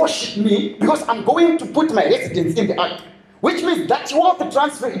may worship me because I'm going to put my residence in the ark. Which means that wealth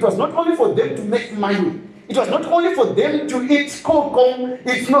transfer, it was not only for them to make money. It was not only for them to eat cold corn.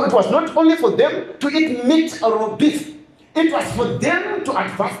 It was not only for them to eat meat or beef. It was for them to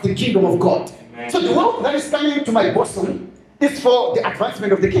advance the kingdom of God. So the wealth that is coming to my bosom is for the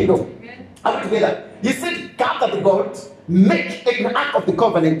advancement of the kingdom. Are we together? He said, gather the gold, make an ark of the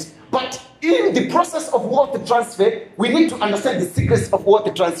covenant. But in the process of wealth transfer, we need to understand the secrets of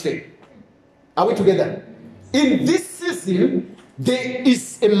wealth transfer. Are we together? In this season, there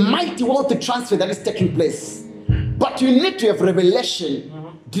is a mighty wealth transfer that is taking place. But you need to have revelation,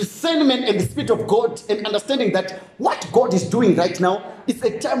 discernment, and the Spirit of God, and understanding that what God is doing right now is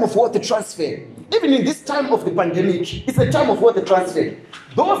a time of wealth transfer. Even in this time of the pandemic, it's a time of wealth transfer.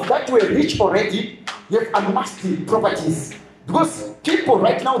 Those that were rich already, they have amassed properties. Because people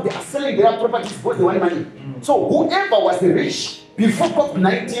right now, they are selling their properties because they want money. So whoever was rich before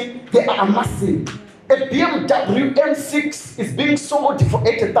COVID-19, they are amassing. A BMW M6 is being sold for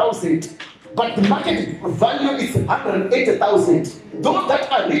 80,000, but the market value is 180,000. Those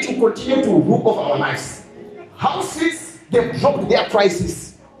that are rich will continue to rule over our lives. Houses, they've dropped their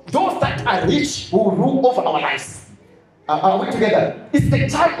prices. Those that are rich will rule over our lives. Are we together? It's the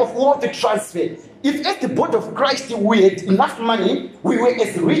type of wealth transfer. If at the body of Christ we had enough money, we were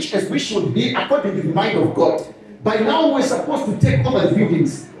as rich as we should be according to the mind of God. By now we're supposed to take over the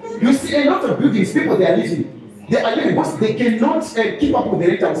buildings. You see a lot of buildings, people they are living. They are living because they cannot keep up with the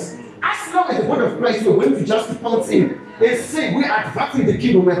rentals. As long as the body of Christ, we're going to just pounce in and say we are advancing the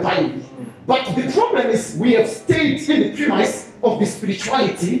kingdom, we're buying. But the problem is we have stayed in the premise of the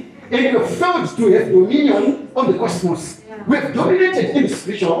spirituality and we have failed to have dominion on the cosmos. We have dominated in the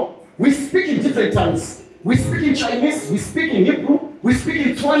spiritual. We speak in different tongues. We speak in Chinese, we speak in Hebrew, we speak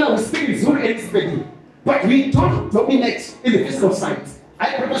in Tswana, we speak in Zulu and Spedi. But we don't dominate in the physical side.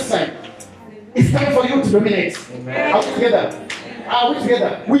 I prophesy. It's time for you to dominate. Amen. Are we together? Are we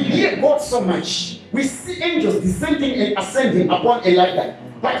together? We hear God so much. We see angels descending and ascending upon Elijah.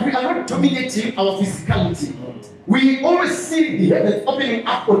 But we are not dominating our physicality. We always see the heavens opening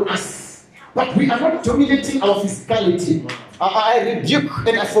up on us. But we are not dominating our physicality. I rebuke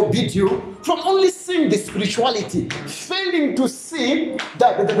and I forbid you from only seeing the spirituality, failing to see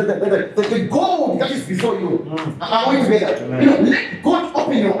the gold that is before you. Are we together? Let God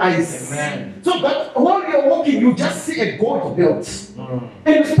open your eyes. Amen. So that while you're walking, you just see a gold belt.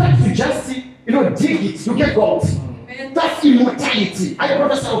 And you start to just see, dig it, you get gold. That's immortality. I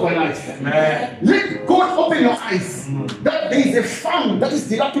prophesy over life. Amen. Let God open your eyes. That there is a farm that is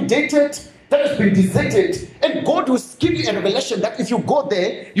dilapidated, that has been deserted, and God will give you a revelation that if you go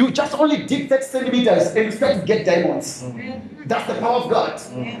there, you just only dig 30 centimeters and you start to get diamonds. That's the power of God.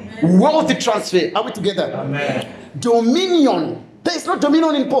 Wealth transfer. Are we together? Amen. Dominion. There is no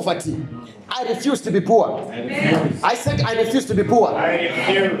dominion in poverty. I refuse to be poor. I said I refuse to be poor.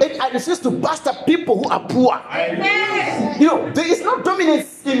 I refuse to pastor people who are poor. There is no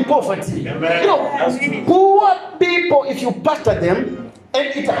dominance in poverty. Poor people, if you pastor them, and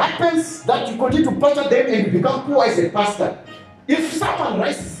it happens that you continue to pastor them and you become poor as a pastor. If someone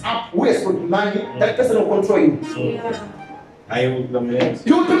rises up who has got money, that person will control you. I will dominate.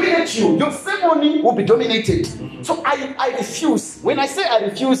 You will dominate you. Your ceremony will be dominated. So I refuse. When I say I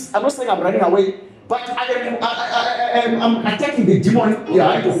refuse, I'm not saying I'm running away, but I'm attacking the demon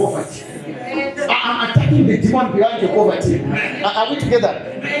behind your poverty. I'm attacking the demon behind your poverty. Are we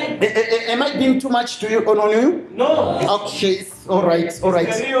together? Am I being too much to you on you? No. Okay, all right, all right.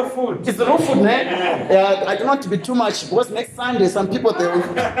 It's the real food. It's the real food, man. I don't want to be too much because next Sunday some people they will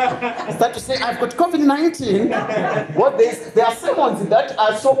start to say I've got COVID-19. What there are sermons that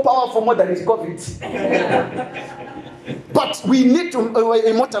are so powerful more than it's COVID. But we need to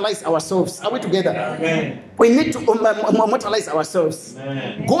immortalize ourselves. Are we together? Amen. We need to immortalize ourselves.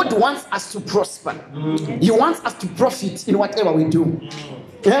 Amen. God wants us to prosper. He wants us to profit in whatever we do.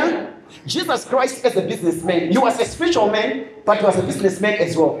 Yeah? Jesus Christ as a businessman. He was a spiritual man, but he was a businessman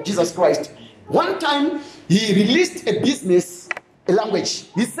as well. Jesus Christ. One time, he released a business language.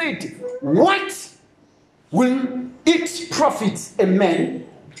 He said, what will it profit a man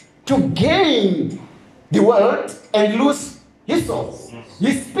to gain the world and lose his soul?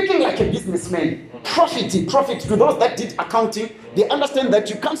 He's speaking like a businessman. Profit to those that did accounting. They understand that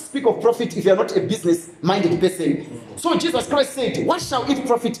you can't speak of profit if you're not a business-minded person. So Jesus Christ said, what shall it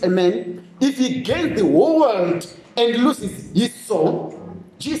profit a man if he gains the whole world and loses his soul?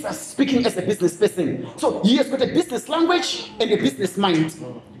 Jesus speaking as a business person. So he has got a business language and a business mind.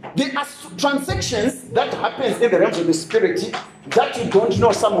 There are transactions that happens in the realms of the spirit that you don't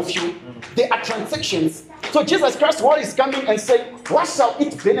know, some of you. There are transactions. So Jesus Christ, while he's coming and saying, what shall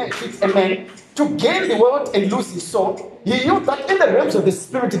it benefit a man to gain the world and lose his soul? He knew that in the realms of the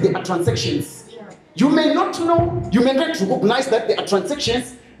spirit there are transactions. You may not know, you may not recognize that there are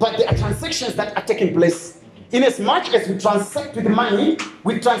transactions, but there are transactions that are taking place. In as much as we transact with money,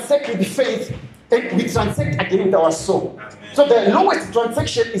 we transact with faith, and we transact again with our soul. So the lowest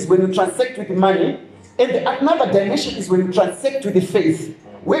transaction is when you transact with money, and another dimension is when you transact with the faith,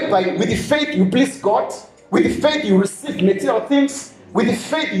 whereby with the faith you please God, with the faith you receive material things, with the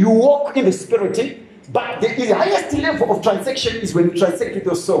faith you walk in the spirit. But the highest level of transaction is when you transact with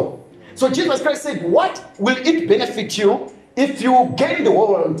your soul. So Jesus Christ said, what will it benefit you if you gain the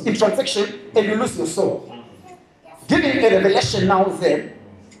world in transaction and you lose your soul? Giving a revelation now then,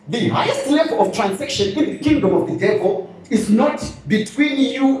 the highest level of transaction in the kingdom of the devil is not between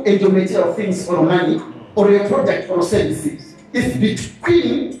you and your material things or money or your product or services. It's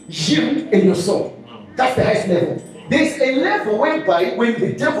between you and your soul. That's the highest level. There's a level whereby when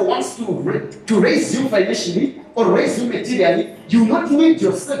the devil wants to raise you financially or raise you materially, you not need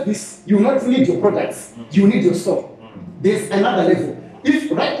your service, you not need your products, you need your soul. There's another level.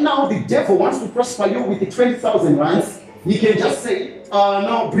 If right now the devil wants to prosper you with the 20,000 rands, he can just say,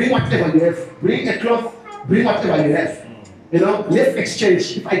 no, bring whatever you have. Bring a cloth, bring whatever you have. You know, let's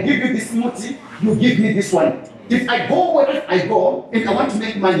exchange. If I give you this multi, you give me this one. If I go where I go and I want to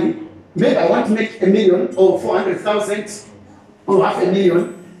make money, maybe I want to make 1 million or 400,000 or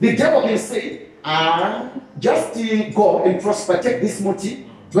 500,000, the devil can say, just go and prosper, take this multi,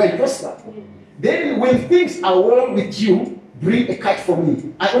 go and prosper. Then when things are well with you, bring a cut for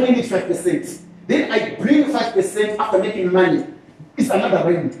me. I only need 5%. Then I bring 5% after making money. It's another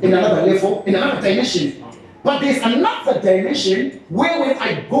realm, in another level, in another dimension. But there's another dimension where when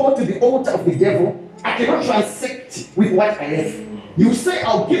I go to the altar of the devil, I cannot transact with what I have. You say,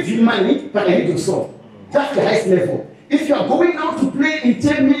 I'll give you money, but I need your soul. That's the highest level. If you are going out to play in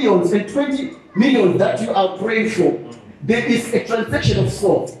 10 millions and 20 millions that you are praying for, there is a transaction of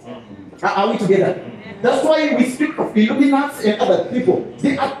soul. Are we together? That's why we speak of Illuminati and other people.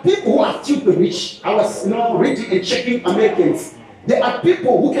 There are people who are stupid rich. I was reading and checking Americans. There are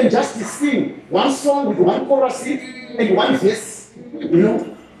people who can just sing one song with one chorus and one verse.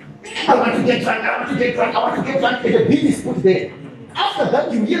 I want to get drunk, I want to get drunk, I want to get drunk, and the beat is put there. After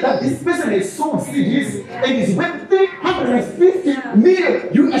that, you hear that this person has sold CDs and is worth $350 million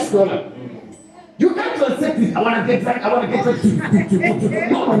US. You can't transact with, I want to get drunk, I want to get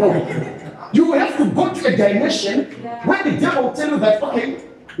drunk. No. You have to go to a dimension where the devil will tell you that, okay,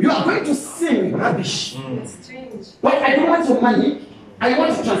 you are going to sing rubbish. But I don't want your money. I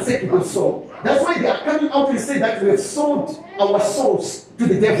want to transact with your soul. That's why they are coming out and say that we have sold our souls to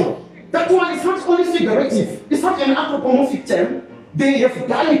the devil. That one is not only figurative. It's not an anthropomorphic term. They have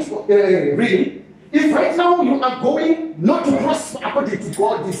done it really. If right now you are going not to prosper according to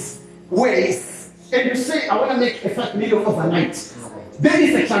God's ways, and you say, I want to make a 5 million overnight, there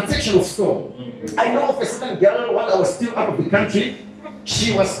is a transaction of soul. I know of a certain girl while I was still out of the country.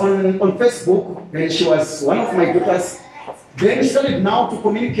 She was on Facebook, and she was one of my daughters. Then she started now to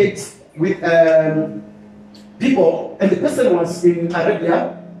communicate with people, and the person was in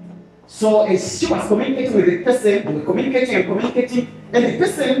Arabia. So as she was communicating with the person, we were communicating, and the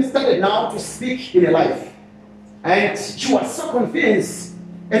person started now to speak in her life. And she was so convinced.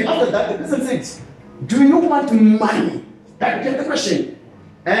 And after that, the person said, do you want money? That became the question.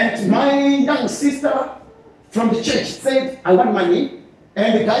 And my young sister from the church said, I want money.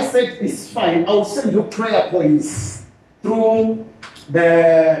 And the guy said, it's fine, I'll send you prayer points through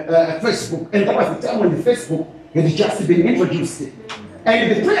the Facebook. And that was the time when the Facebook had just been introduced.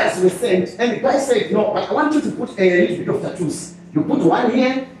 And the prayers were sent, and the guy said, no, I want you to put a little bit of tattoos. You put one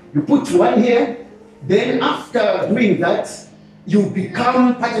here, you put one here. Then after doing that, you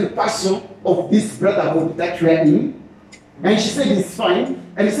become part and parcel of this brotherhood that you are in. And she said, it's fine.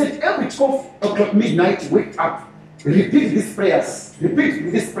 And he said, every 12 o'clock midnight, wake up, repeat these prayers,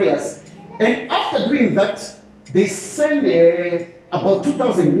 And after doing that, they send about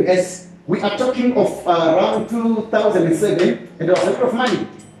 2,000 US. We are talking of around 2007, and there was a lot of money.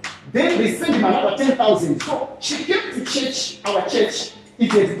 Then they sent him another 10,000. So she came to church, our church.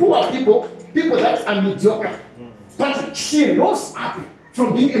 It had poor people that are mediocre. But she rose up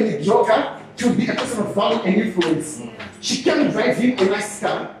from being a mediocre to be a person of value and influence. She came driving a nice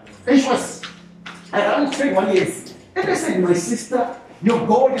car, and she was around 21 years. And I said, my sister, your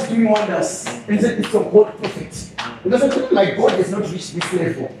God is doing wonders. And he said, it's a God prophet. Because I told my God has not reached this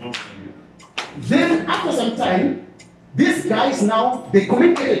level. Then after some time, these guys now, they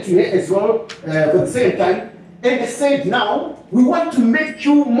communicated to her as well for the same time. And they said, now, we want to make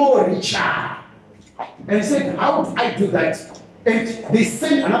you more richer. And he said, how would I do that? And they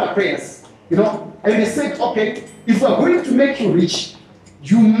sent another prayers, And they said, okay, if we are going to make you rich,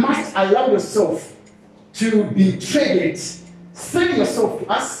 you must allow yourself to be traded. Sell yourself to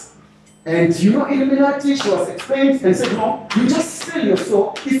us. And you know, Illuminati, she was explained and said, no, you just sell your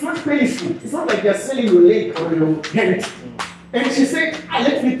soul. It's not painful. It's not like you're selling your leg or your hand. And she said,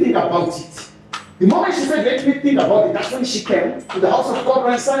 let me think about it. The moment she said, let me think about it, that's when she came to the house of God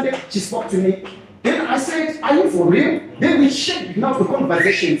on Sunday. She spoke to me. Then I said, are you for real? Then we shared now the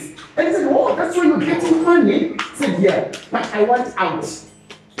conversations. And I said, oh, that's why you're getting money? I said, yeah, but I want out.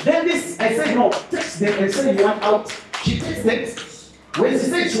 Then I said, no, text them and say you want out. She texted. When she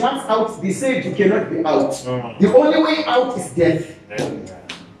said she wants out, they said you cannot be out. The only way out is death.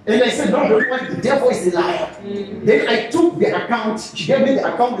 And I said, no, don't worry, the devil is a liar. Then I took the account. She gave me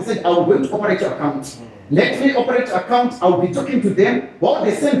the account and said, I'm going to operate your account. Let me operate your account. I'll be talking to them. While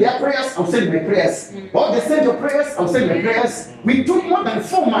they send their prayers, I'll send my prayers. While they send your prayers, I'll send my prayers. We took more than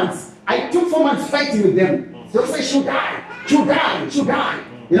 4 months. I took 4 months fighting with them. They'll say, she'll die, she'll die, she'll die.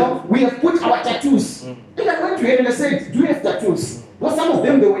 You know, we have put our tattoos. And I went to her and I said, do you have tattoos? Well, some of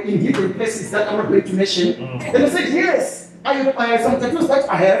them, they were in different places that I'm not going to mention. And I said, yes, I have some tattoos that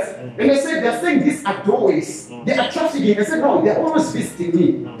I have. And I said, they're saying these are doorways. They are trafficking. I said, no, they're always visiting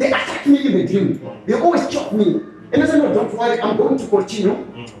me. They attack me in the dream. They always chop me. And I said, no, don't worry, I'm going to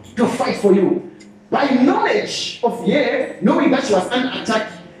continue to fight for you. By knowledge of knowing that she was under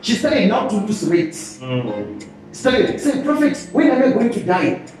attack, she started now to lose weight. Started saying, Prophet, when am I going to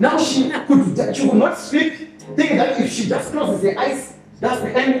die? Now she could not speak, thinking that if she just closes her eyes, that's the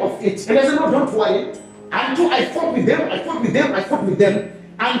end of it. And I said, no, don't worry. Until I fought with them,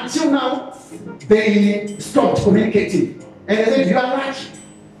 until now, they stopped communicating. And I said, you are lucky.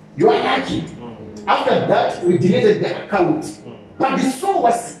 You are lucky. After that, we deleted the account. But the soul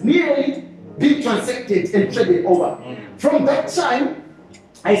was nearly being transacted and traded over. From that time,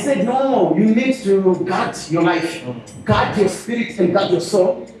 I said, no, you need to guard your life, guard your spirit and guard your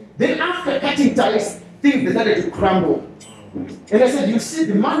soul. Then after cutting ties, things started to crumble. And I said, you see,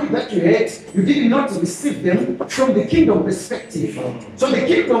 the money that you had, you did not receive them from the kingdom perspective. So the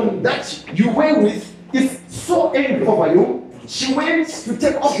kingdom that you were with is so angry over you. She went to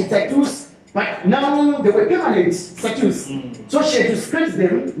take off the tattoos, but now they were permanent tattoos. So she had to scratch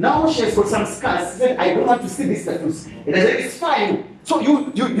them. Now she has got some scars. She said, I don't want to see these tattoos. And I said, it's fine. So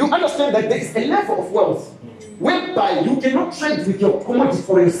you understand that there is a level of wealth whereby you cannot trade with your commodity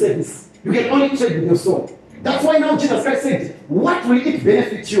for your service. You can only trade with your soul. That's why now Jesus Christ said, what will it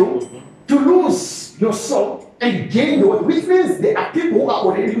benefit you to lose your soul and gain the world? Which means there are people who are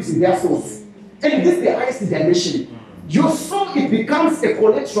already losing their souls. And this is the highest dimension. Your soul, it becomes a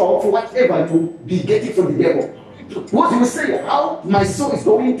collateral for whatever you be getting from the devil. What you say, how my soul is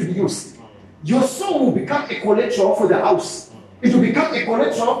going to be used. Your soul will become a collateral for the house. It will become a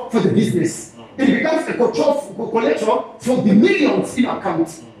collateral for the business. It becomes a collateral for the millions in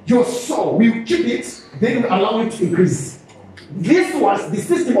account. Your soul will keep it, then will allow it to increase. This was the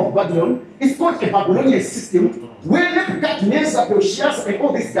system of Babylon. It's called a Babylonian system, where Nebuchadnezzar, Belshazzar, and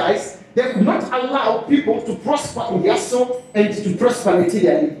all these guys, they could not allow people to prosper in their soul and to prosper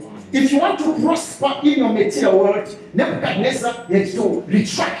materially. If you want to prosper in your material world, Nebuchadnezzar had to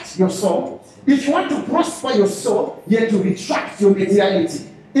retract your soul. If you want to prosper your soul, you have to retract your materiality.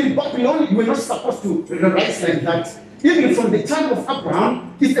 In Babylon, you were not supposed to rise like that. Even from the time of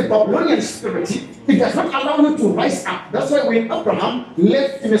Abraham, it's a Babylonian spirit. It does not allow you to rise up. That's why when Abraham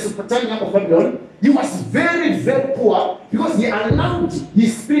left Mesopotamia of Babylon, he was very, very poor because he allowed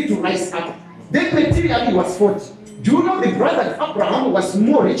his spirit to rise up. Then materially he was fought. Do you know the brother of Abraham was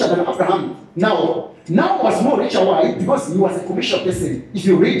more richer than Abraham? Now was more richer. Why? Because he was a commercial person. If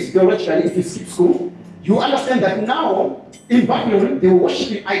you read theologically, if you skip school, you understand that now in Babylon they were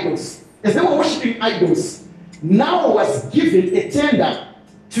worshiping idols. As they were worshiping idols, now was given a tender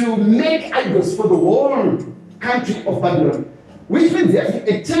to make idols for the whole country of Babylon. Which means they have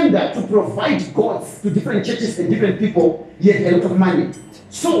a tender to provide gods to different churches and different people, yet a lot of money.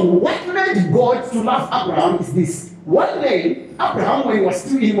 So what made God to love Abraham is this. One day, Abraham, when he was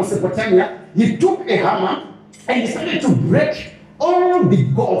still in Mesopotamia, he took a hammer and he started to break all the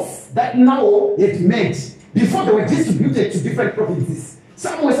gods that now he had made before they were distributed to different provinces.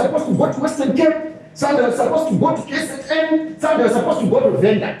 Some were supposed to go to Western Cape, some they were supposed to go to KZN, some they were supposed to go to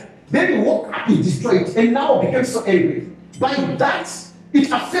Venda. Then he woke up, he destroyed it, and now became so angry. By that,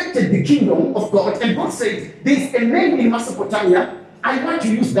 it affected the kingdom of God, and God said, there is a man in Mesopotamia, I want to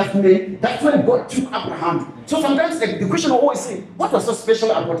use that name. That's when God took Abraham. So sometimes the Christian will always say, what was so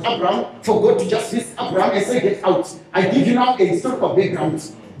special about Abraham for God to just visit Abraham and say, get out? I give you now a historical background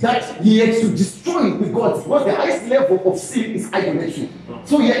that he had to destroy with God, because the highest level of sin is idolatry.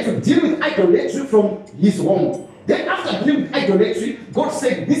 So he had to deal with idolatry from his home. Then after dealing with idolatry, God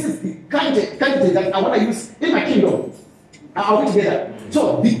said, this is the candidate that I want to use in my kingdom. Are we together?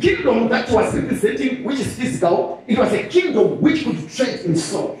 So the kingdom that was representing, which is physical, it was a kingdom which could trade in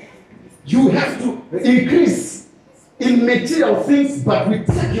soul. You have to increase in material things, but we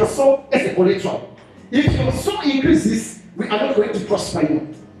take your soul as a collateral. If your soul increases, we are not going to prosper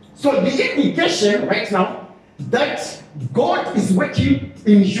you. So the indication right now that God is working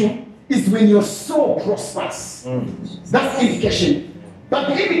in you is when your soul prospers. That's the indication. But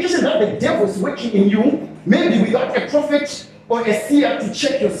the indication that the devil is working in you, maybe without a prophet or a seer to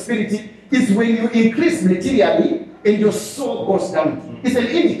check your spirit, is when you increase materially and your soul goes down. It's an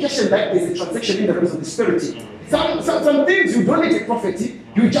indication that there's a transaction in the realms of the spirit. Some things you don't need a prophet,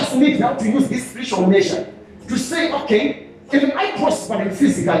 you just need now to use this spiritual measure to say, okay, if I prosper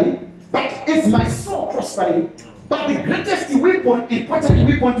physically, but is my soul prospering? But the greatest weapon, important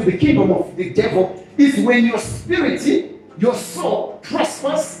weapon to the kingdom of the devil is when your spirit, your soul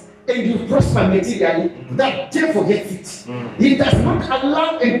prospers and you prosper materially, that devil gets it. He does not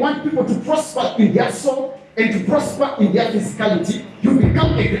allow and want people to prosper in their soul and to prosper in their physicality. You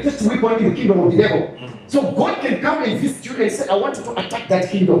become a greatest weapon in the kingdom of the devil. So God can come and visit you and say, I want you to attack that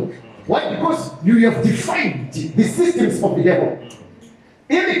kingdom. Why? Because you have defied the systems of the devil.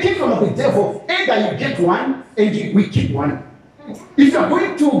 In the kingdom of the devil, either you get one and we keep one. If you are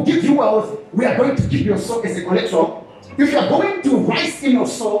going to give you wealth, we are going to keep your soul as a collateral. If you are going to rise in your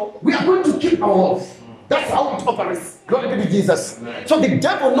soul, we are going to keep our wealth. That's how it operates. Glory be to Jesus. So the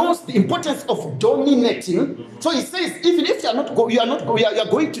devil knows the importance of dominating. So he says, even if you are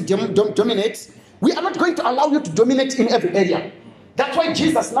going to dominate, we are not going to allow you to dominate in every area. That's why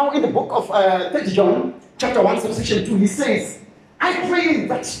Jesus now in the book of 3 John, chapter 1, section 2, he says, I pray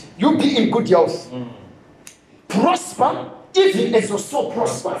that you be in good health. Prosper even as your soul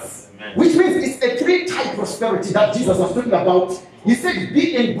prospers. Which means it's a three-type prosperity that Jesus was talking about. He said,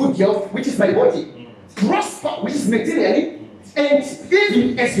 be in good health, which is my body. Prosper, which is materially. And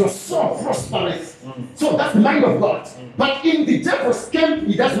even as your soul prospers. So that's the mind of God. But in the devil's camp,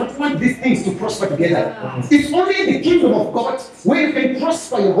 he does not want these things to prosper together. It's only in the kingdom of God where you can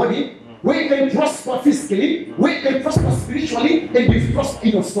prosper your body, where you can prosper physically, where you can prosper spiritually, and you prosper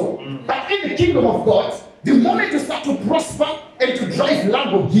in your soul. But in the kingdom of God, the moment you start to prosper and to drive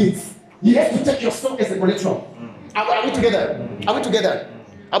Lamborghinis, you have to take your soul as a collateral. Are we together? Are we together?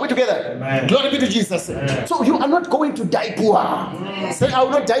 Are we together? Amen. Glory be to Jesus. Amen. So you are not going to die poor. Say, I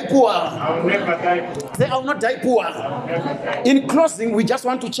will not die poor. I will never die poor. Say, I will not die poor. In closing, we just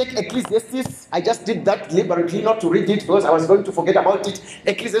want to check Ecclesiastes. I just did that deliberately, not to read it because I was going to forget about it.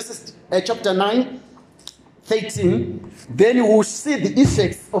 Ecclesiastes chapter 9, 13. Then you will see the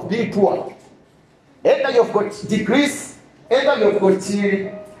effects of being poor. Either you've got degrees, either you've got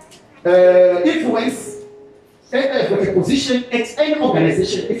influence, either you've got a position at any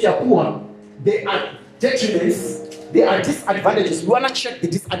organization. If you're poor, there are detriments, there are disadvantages. We want to check the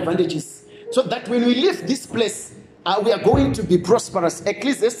disadvantages so that when we leave this place, we are going to be prosperous.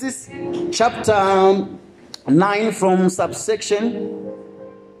 Ecclesiastes chapter 9 from subsection.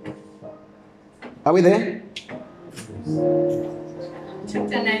 Are we there?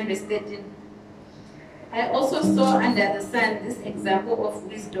 Chapter 9, verse 13. I also saw under the sun this example of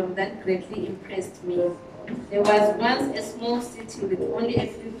wisdom that greatly impressed me. There was once a small city with only a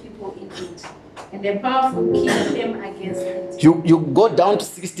few people in it, and a powerful king came against it. You go down to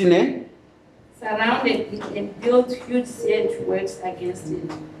 16, eh? Surrounded it and built huge siege works against it.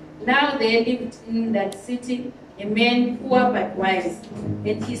 Now there lived in that city a man poor but wise,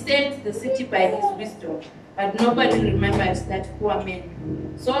 and he saved the city by his wisdom, but nobody remembers that poor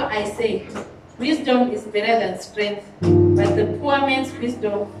man. So I say, wisdom is better than strength, but the poor man's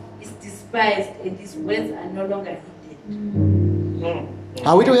wisdom is despised and his words are no longer heeded.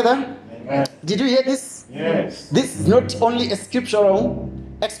 Are we together? Amen. Did you hear this? Yes. This is not only a scriptural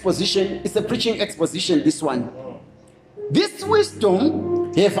exposition, it's a preaching exposition, this one. This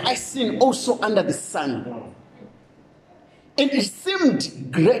wisdom have I seen also under the sun. And it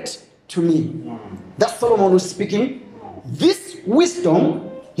seemed great to me. That's Solomon who's speaking. This wisdom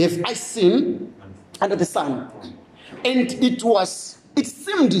have I seen under the sun. And it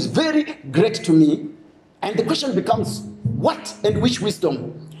seemed very great to me. And the question becomes, what and which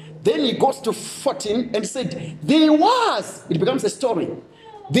wisdom? Then he goes to 14 and said, it becomes a story.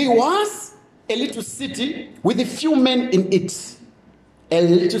 There was a little city with a few men in it. A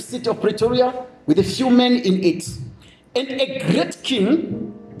little city of Pretoria with a few men in it. And a great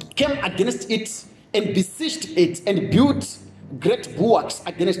king came against it and besieged it and built great bulwarks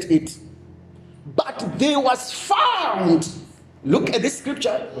against it. But there was found, look at this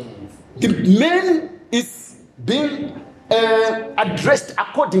scripture, the man is being addressed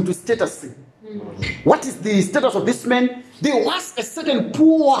according to status. What is the status of this man? There was a certain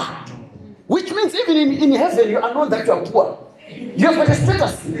poor, which means even in heaven you are known that you are poor. You have got a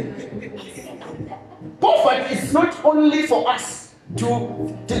status. Poverty is not only for us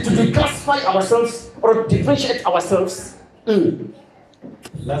to classify ourselves or differentiate ourselves.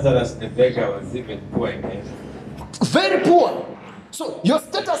 Lazarus the beggar was even poor in heaven. Very poor. So your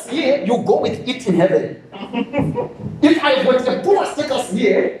status here, you go with it in heaven. If I've got a poor status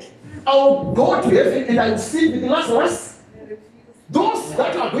here, I'll go to heaven and I'll sit with Lazarus. Those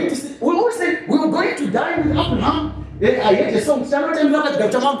that are going to sit, we always say we were going to die with Abraham. I heard a song, are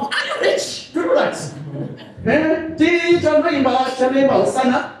you rich? Do you know that?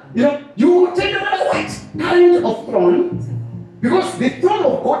 You know, you take another what kind of throne? Because the throne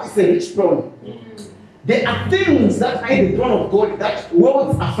of God is a rich throne. There are things that are in the throne of God that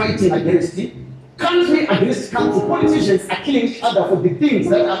worlds are fighting against it. Country against country. Politicians are killing each other for the things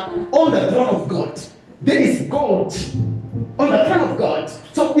that are on the throne of God. There is gold on the throne of God.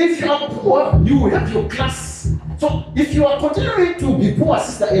 So if you are poor, you have your class. So if you are continuing to be poor,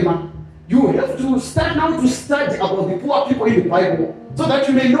 Sister Emma, you have to start now to study about the poor people in the Bible so that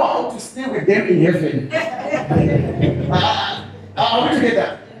you may know how to stay with them in heaven. Are we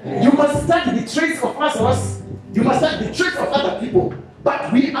together? You must study the traits of Lazarus. You must study the traits of other people.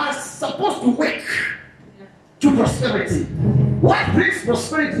 But we are supposed to work to prosperity. What brings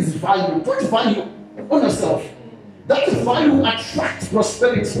prosperity is value. Put value on yourself. That value attracts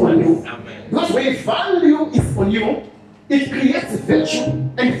prosperity on you. Amen. Because when value is on you, it creates virtue,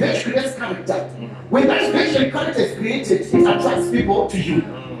 and virtue creates character. When that virtue and character is created, it attracts people to you.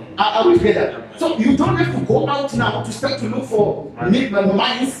 Are we together? So you don't have to go out now to start to look for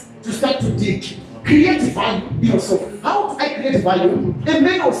mines, to start to dig. Create value in yourself. How do I create value? A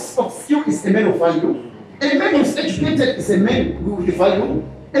man of skill is a man of value. A man who's educated is a man with value.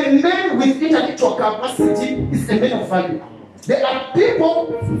 A man with intellectual capacity is a man of value. There are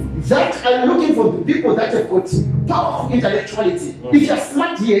people that are looking for the people that have got powerful intellectuality. If you are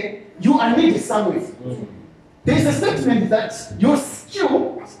smart here, you are needed somewhere. There is a statement that your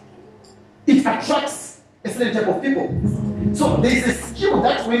skill, it attracts a certain type of people. So there is a skill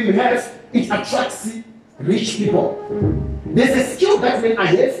that when you have, it attracts rich people. There's a skill that when I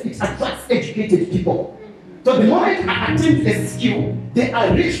have, it attracts educated people. So the moment I attempt a skill, there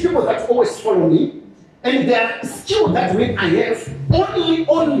are rich people that always follow me. And there are skills that when I have,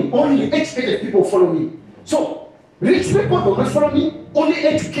 only educated people follow me. So rich people will not follow me, only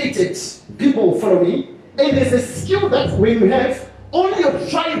educated people will follow me. And there's a skill that when you have, only your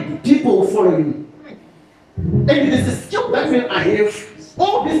tribe people will follow you. And there's a skill that when I have,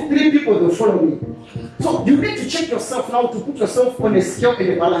 all these three people will follow me. So you need to check yourself now to put yourself on a scale and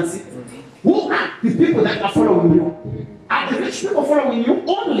a balance. Who are the people that are following you? Are the rich people following you?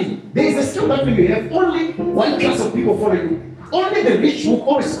 Only. There is a skill that when you have, only one class of people follow you. Only the rich will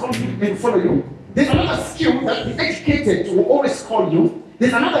always call you and follow you. There's another skill that the educated will always call you.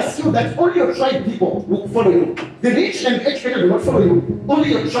 There's another skill that only your tribe people will follow you. The rich and the educated will not follow you. Only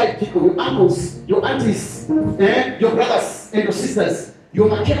your tribe people, your uncles, your aunties, your brothers and your sisters, your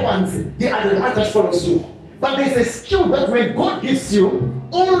mature ones, they are the ones that follow you. But there's a skill that when God gives you,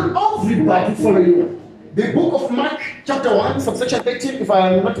 everybody follow you. The book of Mark, chapter 1, subsection 13, if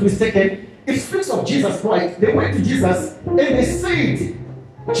I am not mistaken, it speaks of Jesus Christ. They went to Jesus and they said,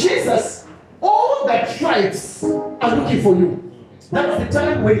 Jesus, all the tribes are looking for you. That was the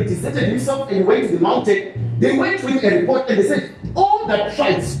time when he deserted himself and went to the mountain. They went with a report and they said, all the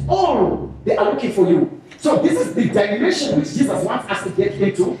tribes, they are looking for you. So this is the dimension which Jesus wants us to get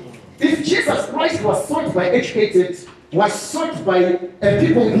into. If Jesus Christ was sought by educated, was sought by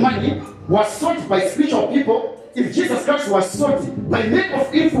people with money, was sought by spiritual people, if Jesus Christ was sought by men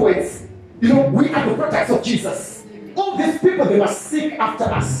of influence, we are the products of Jesus. All these people, they must seek after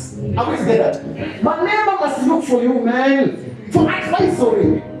us. Are we together? My neighbor must look for you, man. For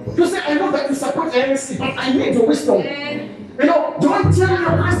advisory. You say, I know that you support ANC, but I need your wisdom. Don't tell me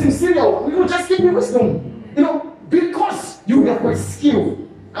your wisdom serial. Just give me wisdom. Because you have got skill.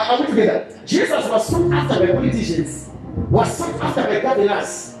 Are we together? Jesus was sought after by politicians, was sought after by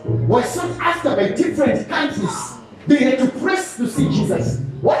governors, was sought after by different countries. They had to press to see Jesus.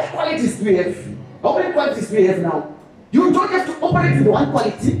 What qualities do we have? How many qualities do we have now? You don't have to operate with one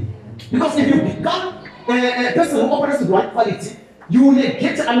quality, because if you become a person who operates with one quality, you will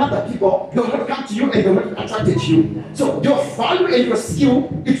get another people. They will not come to you and they will not attract to you. So your value and your skill,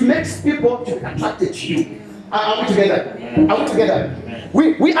 it makes people to be attracted to you. Are we together? Are we together?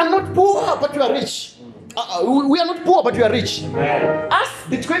 We are not poor, but we are rich. We are not poor, but we are rich. Us,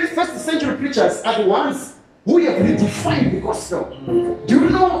 the 21st century preachers, are the ones who have redefined the gospel. Do you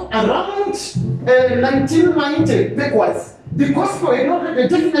know around 1990 backwards, the gospel had not had a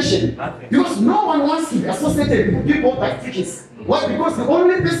definition because no one wants to be associated with people that preaches. Why? Because the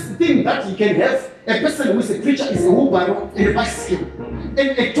only best thing that you can have a person who is a preacher is a wheelbarrow and a bicycle and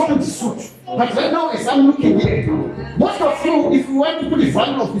a toned suit. But right now, as I'm looking here, most of you, if you want to put the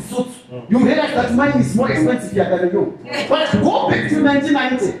value of the suit, you realize that mine is more expensive here than you. But go back to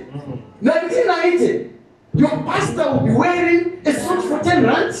 1990. 1990. Your pastor will be wearing a suit for 10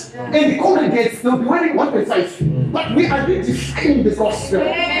 rand and the congregates will be wearing 1.5. But we are redefining the gospel.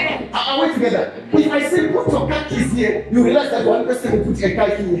 Are we together? If I say put your car keys here, you realize that one person will put a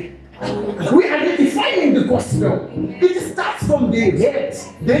car key here. We are redefining the gospel. It starts from the head,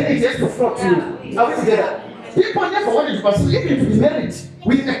 then it has to flow to you. Are we together? People never wanted to pursue, even to be married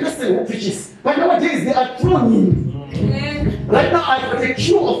with a person who preaches. But nowadays they are thrown in. Right now I've got a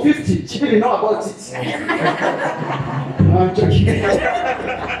queue of 50. She didn't know about it. I'm joking.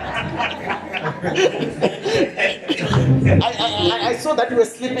 I saw that you were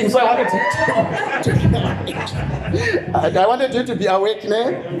sleeping, so I wanted you to be awake,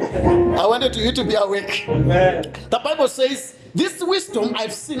 ne? I wanted you to be awake. The Bible says, this wisdom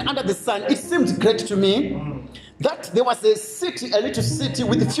I've seen under the sun, it seemed great to me that there was a city, a little city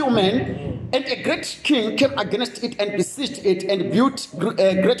with few men, and a great king came against it and besieged it and built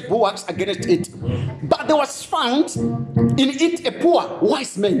great bulwarks against it. But there was found in it a poor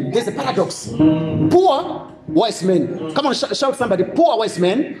wise man. There's a paradox. Poor wise man. Come on, shout somebody. Poor wise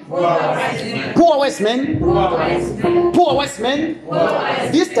man. Poor wise man. Poor wise man.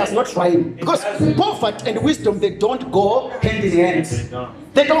 This does not rhyme because poverty and wisdom, they don't go hand in hand.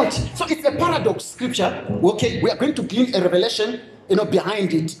 They don't. So it's a paradox scripture. Okay, we are going to glean a revelation,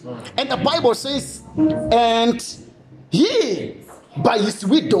 behind it. And the Bible says, and he, by his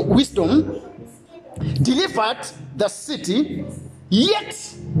wisdom, delivered the city,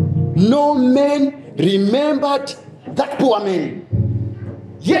 yet no man remembered that poor man.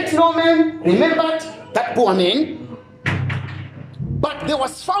 Yet no man remembered that poor man. But there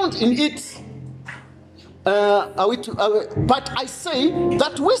was found in it, but I say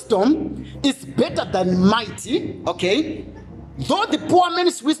that wisdom is better than mighty, okay? Though the poor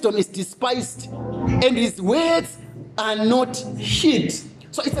man's wisdom is despised and his words are not hid.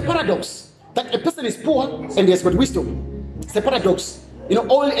 So it's a paradox that a person is poor and he has got wisdom. It's a paradox.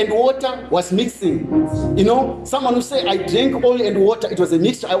 Oil and water was mixing. Someone who say, I drank oil and water, it was a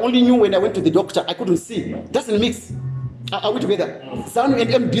mixture. I only knew when I went to the doctor, I couldn't see. It doesn't mix. Are we together? Sound and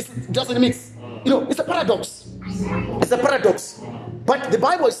M doesn't mix. It's a paradox. It's a paradox. But the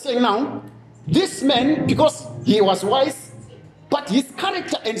Bible is saying now, this man, because he was wise, but his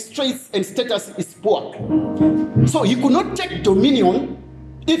character and strength and status is poor. So he could not take dominion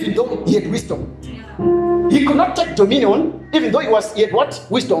even though he had wisdom. He could not take dominion even though he had what?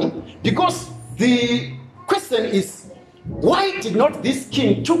 Wisdom. Because the question is, why did not this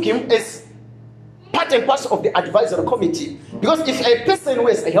king took him as part and parcel of the advisory committee? Because if a person who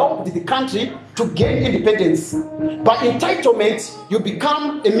has helped the country to gain independence, by entitlement, you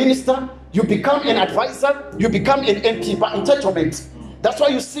become a minister, you become an advisor, you become an MP by entitlement. That's why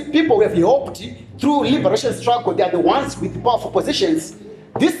you see people who have helped through liberation struggle, they are the ones with powerful positions.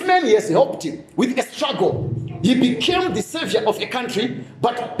 This man, he has helped with a struggle. He became the savior of a country,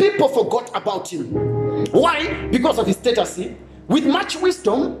 but people forgot about him. Why? Because of his status. With much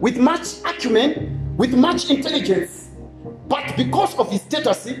wisdom, with much acumen, with much intelligence. But because of his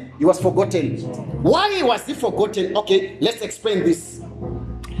status, he was forgotten. Why was he forgotten? Okay, let's explain this.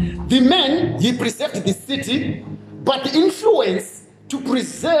 The man, he preserved the city, but the influence to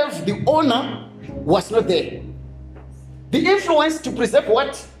preserve the honor was not there. The influence to preserve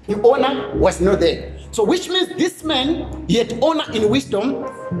what? The honor was not there. So which means this man, he had honor in wisdom,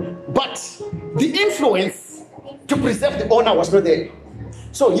 but the influence to preserve the honor was not there.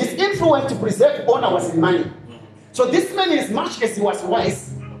 So his influence to preserve honor was in money. So this man, as much as he was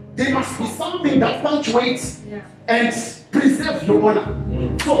wise, there must be something that punctuates and preserves your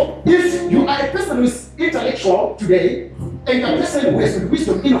honor. So if you are a person who is intellectual today, and a person who has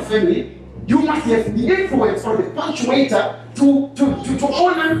wisdom in your family, you must have the influence or the punctuator to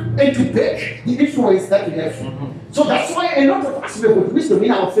honor and to back the influence that you have. So that's why a lot of us have got wisdom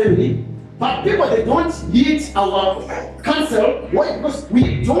in our family, but people, they don't heed our counsel. Why? Because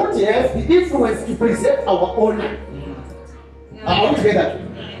we don't have the influence to preserve our honor. Are we together?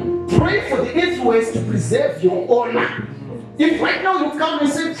 Pray for the influence to preserve your honor. If right now you come and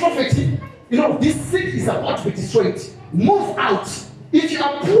say, prophet, this city is about to be destroyed, move out. If you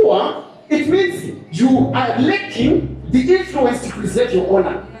are poor, it means you are lacking the influence to preserve your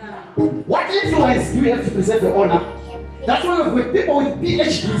honor. What influence do you have to preserve your honor? That's why with people with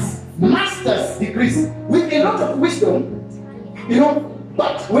PhDs, master's degrees, with a lot of wisdom,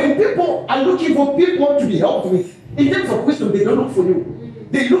 but when people are looking for people to be helped with, in terms of wisdom, they don't look for you.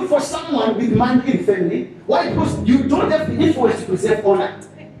 They look for someone with money in the family. Why? Because you don't have the influence to preserve honor.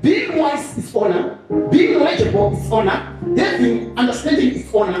 Being wise is honor. Being knowledgeable is honor. Having understanding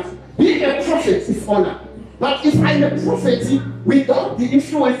is honor. Being a prophet is honor. But if I'm a prophet without the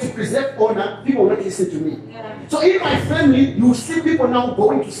influence to preserve honor, people will not listen to me. So in my family, you see people now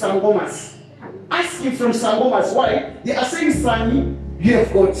going to Sangomas, asking from Sangomas why. They are saying, Sonny, you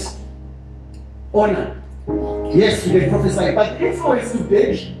have got honor. Yes, you can prophesy, but influence to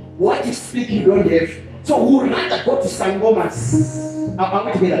beg, what you speak you don't have. So we would rather go to Sangomas. Are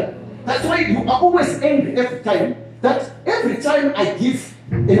we together? That's why you are always angry every time. That every time I give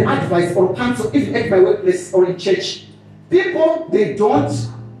an advice or counsel, even at my workplace or in church, people, they don't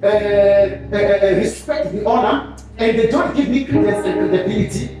respect the honor and they don't give me credence and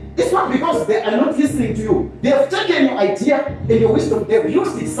credibility. It's not because they are not listening to you. They have taken your idea and your wisdom, they've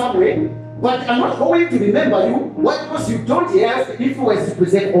used it somewhere, but are not going to remember you. Why? Because you don't have the influence to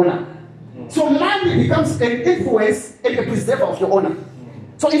preserve honor. So money becomes an influence and a preserver of your honor.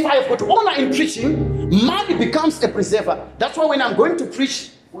 So if I have got honor in preaching, money becomes a preserver. That's why when I'm going to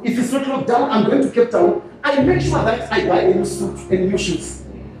preach, if it's not locked down, I'm going to Cape Town, I make sure that I buy a new suit and new shoes.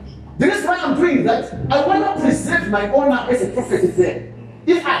 The reason why I'm doing that, I want to preserve my honor as a prophet there.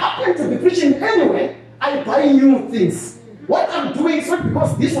 If I happen to be preaching anywhere, I buy new things. What I'm doing is not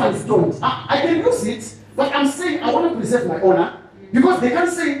because this one is don't. I can use it, but I'm saying I want to preserve my honor. Because they can't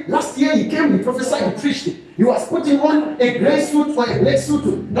say, last year he came, he prophesied, he preached. He was putting on a grey suit or a black suit.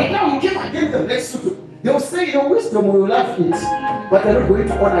 But now he came again with a black suit. They will say, your wisdom will love it, but they're not going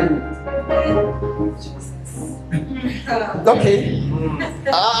to honor you.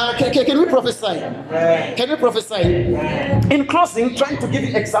 Okay. Can we prophesy? Can we prophesy? In closing, trying to give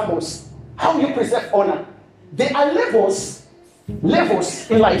you examples. How you preserve honor. There are levels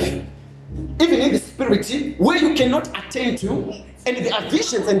in life, even in the spirit, where you cannot attain to. And there are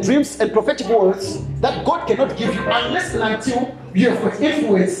visions and dreams and prophetic words that God cannot give you unless and until you have got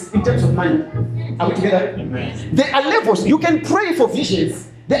influence in terms of money. Are we together? Amen. There are levels. You can pray for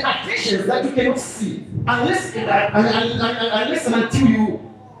visions. There are visions that you cannot see unless and until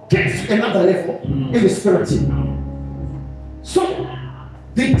you get to another level in the spirit. So,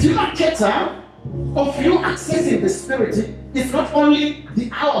 the demarcator of you accessing the spirit is not only the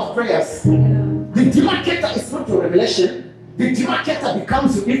hour of prayers. The demarcator is not your revelation. The demarcator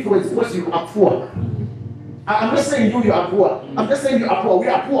becomes your influence because you are poor. I'm not saying you are poor. I'm just saying you are poor. We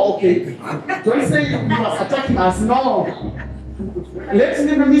are poor, okay? Don't say you are attacking us. No.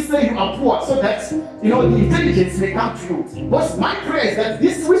 Let me say you are poor so that the intelligence may come to you. But my prayer is that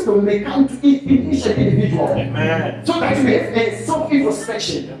this wisdom may come to each individual. Amen. So that you may have a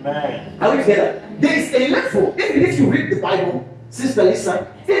self-introspection. Amen. Are we together? There is a level, even if you read the Bible, Sister Lisa,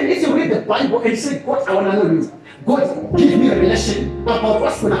 even if you read the Bible and say, God, I want to know you. God, give me a revelation about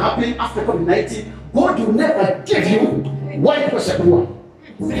what's going to happen after COVID-19. God will never give you. Why? Because you're poor.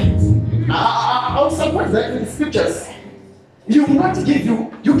 I'll support that with the scriptures. He will not give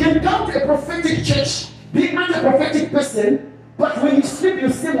you. You can come to a prophetic church, be not a prophetic person, but when you sleep, you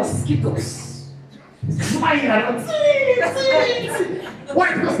see mosquitoes flying around.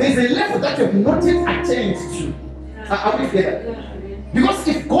 Why? Because there's a level that you have not yet attained to. Are we together? Because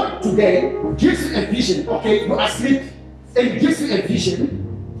if God today gives you a vision, okay, you are asleep, and gives you a vision,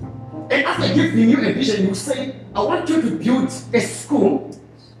 and after giving you a vision, you say, I want you to build a school,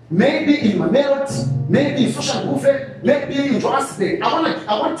 maybe in Mamelot, maybe in Social Buffet, maybe in Johannesburg.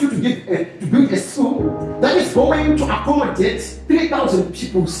 I want you to build a school that is going to accommodate 3,000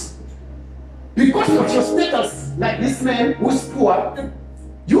 people. Because of your status, like this man who's poor,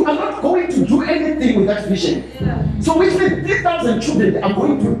 you are not going to do anything with that vision. Yeah. So which means 3,000 children are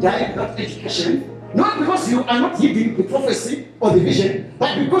going to die without education, not because you are not heeding the prophecy or the vision,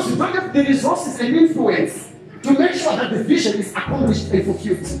 but because you don't have the resources and influence to make sure that the vision is accomplished and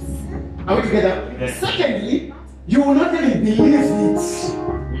fulfilled. Are we together? Yes. Secondly, you will not even believe it.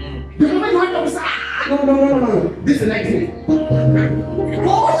 The moment you wake up and say, no, this is like me.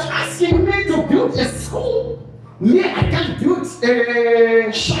 God asking me to build a school. Me, I can't build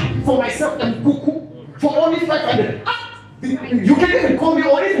a shop for myself and cuckoo for only 500. You can even call me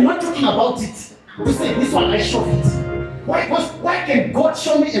or even not talking about it to say this one I show it. Why? Because why can God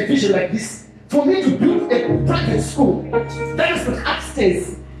show me a vision like this? For me to build a private school that is with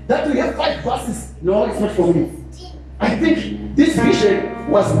upstairs, that we have 5 buses. No, it's not for me. I think this vision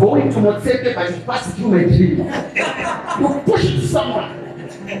was going to Motseke, but it passed through my dream. You push it to someone.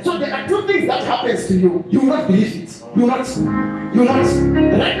 So there are two things that happens to you. You will not believe it. You will not.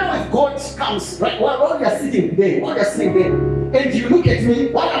 Right now, if God comes, right, while you are sitting there, and you look at me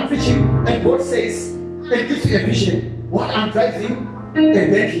while I'm preaching, and God says, and gives you a vision while I'm driving a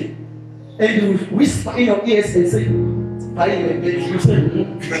Bentley, and you whisper in your ears and say, buy a Bentley. You say,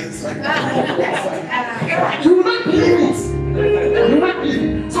 you will not believe it. You will not believe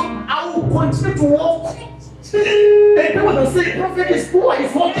it. So I will continue to walk. And people will say, prophet is poor,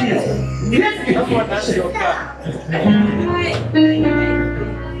 he's walking. Yes, you have one. That's your car.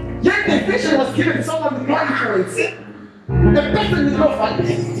 Yet the vision was given to someone with no influence. The person with no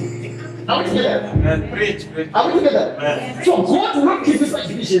finance. Are we together? Preach. Are we together? So God will not give you such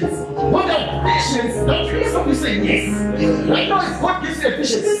visions. What are visions? That means of you saying yes. Right now, if God gives you a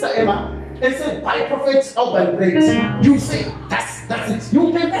vision, Sister Emma, and say, by prophets out by bread, you say, that's it.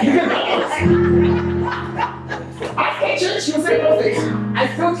 You can after church, you say, prophet, I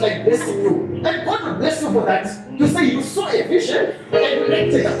felt like blessing you. And God will bless you for that. You say you saw a vision and you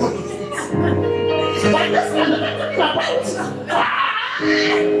acted according to it. But that's what I'm talking about.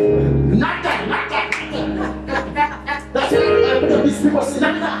 Nata. That's why these people say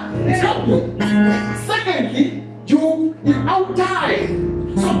nata. It's not good. Secondly, you out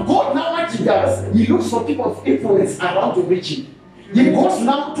time. So God now what he does, he looks for people of influence around to reach him. He goes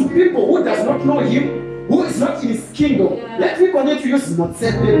now to people who does not know him, who is not in his kingdom. Let me continue to use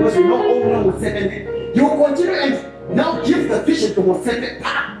Motsepe because we know all Motsepe. You will continue and now give the vision to Motsepe.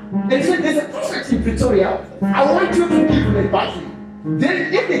 And so there's a prophet in Pretoria. I want you to give him a battery.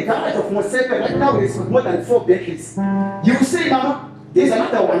 Then in the garage of Motsepe, right now it's more than 4 batteries. You will say, Mama, there's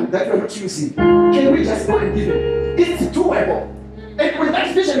another one that we're not using. Can we just go and give him? It's doable. And when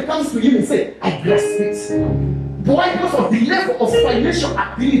that vision comes to him and say, I grasp it. Why? Because of the level of financial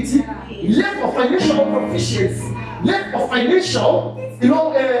ability, level of financial proficiency, level of financial,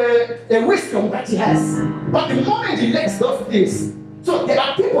 wisdom that he has. But the moment he lacks those things, so there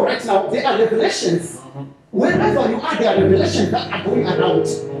are people right now, there are revelations. Wherever you are, there are revelations that are going around.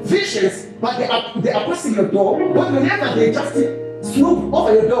 Visions, but they are passing your door. But whenever they just snoop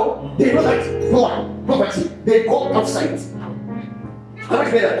over your door, they know that poverty, they go outside.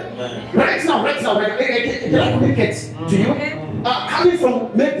 Right now, I can communicate to you. Coming from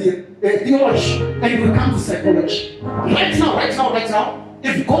maybe theology and you will come to psychology. Right now,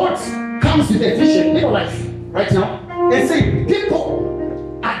 if God comes with a vision in your life, right now, and say,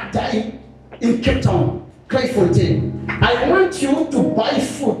 people are dying in Cape Town, Kraaifontein. I want you to buy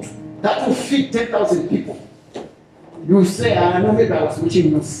food that will feed 10,000 people. You say, I know maybe I was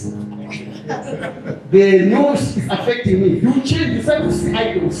watching news. The news is affecting me. You change, you start to see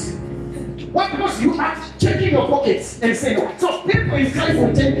idols. Why? Because you are checking your pockets and saying, so people in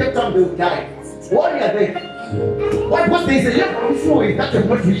Kraaifontein Cape Town will die. Why are they? Why? Because there is a level of influence that you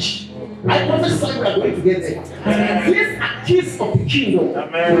not reach. I prophesy we are going to get there. These are keys of the kingdom.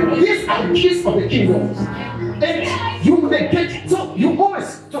 Amen. These are keys of the kingdom. And you may get, so you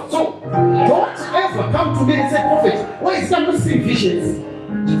always, so don't ever come to me and say, prophet, why is God not seeing visions?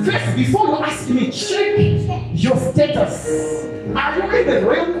 First, before you ask me, check your status. Are you in the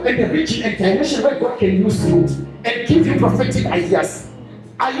realm and the region and dimension where God can use you and give you prophetic ideas?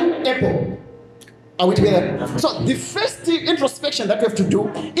 Are you able? Are we together? So the first introspection that we have to do,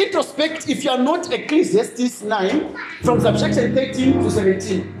 introspect if you are not Ecclesiastes 9 from subsection 13 to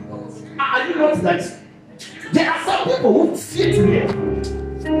 17. Are you not that? There are some people who fit there.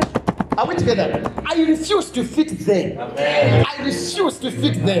 Are we together? I refuse to fit there. Amen. I refuse to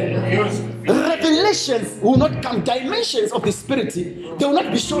fit there. Revelations will not come. Dimensions of the spirit, they will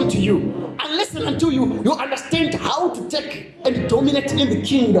not be shown to you unless and until you understand how to take and dominate in the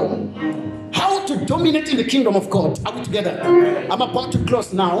kingdom. How to dominate in the kingdom of God. Are we together? I'm about to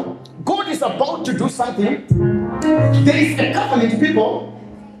close now. God is about to do something. There is a covenant people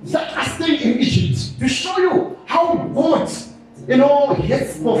that are staying in Egypt to show you how God,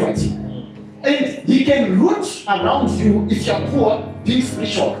 hates poverty. And he can root around you if you are poor, being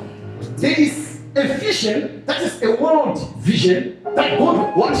spiritual. There is a vision that is a world vision that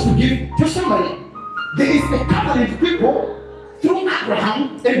God wants to give to somebody. There is a covenant people through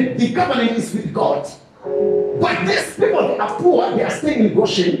Abraham, and the covenant is with God. But these people, they are poor, they are staying in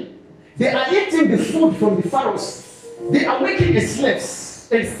Goshen. They are eating the food from the pharaohs. They are working as slaves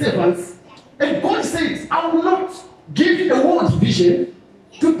and servants. And God says, I will not give a world vision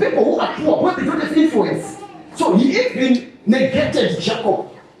to people who are poor, but they don't have influence. So he even negated Jacob,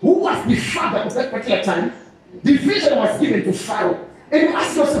 who was the father of that particular time. The vision was given to Pharaoh. And you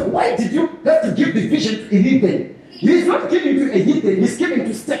ask yourself, why did you have to give the vision in Eden? He's not giving to a heathen, he's giving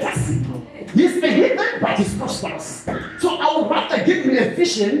to status. He's a heathen, but he's prosperous. So I would rather give him a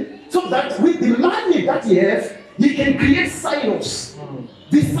vision so that with the money that he has, he can create silos.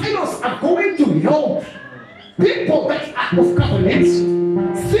 The silos are going to help people that are of covenant.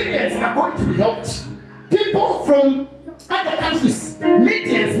 Syrians are going to be helped. People from other countries,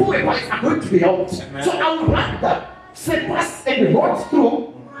 Medians, whoever are going to be helped. So I would rather surpass and walk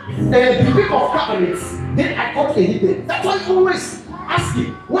through the people of covenants. Then I got a hidden. That's why I always ask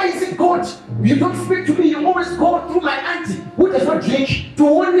him, why is it God? You don't speak to me, you always go through my auntie who does not drink to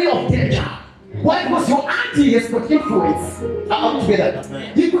warn me of danger. Why? Because your auntie has got influence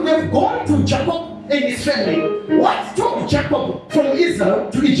altogether. He could have gone to Jacob and his family. What took Jacob from Israel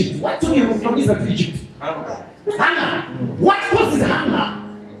to Egypt? What took him from Israel to Egypt? Hannah. What causes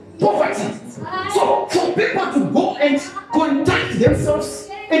Hannah? Poverty. So for people to go and contact themselves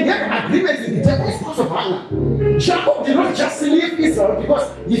and have agreements with the devil is because of Hannah. Jacob did not just leave Israel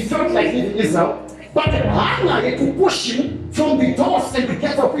because he felt like leaving Israel, but Hannah had to push him from the doors and the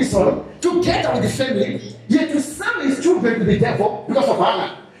gates of Israel to get out of the family. He had to sell his children to the devil because of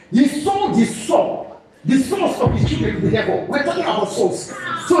Hannah. He sold his soul, the souls of his children to the devil. We're talking about souls.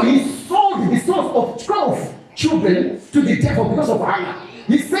 So he sold the souls of 12 children to the devil because of Hannah.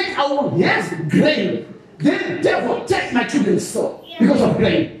 He said, I will have grain. Then the devil take my children's soul because of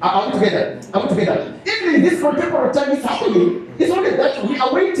grain. Are we together? Are we together? Even in this contemporary time, it's happening. It's only that we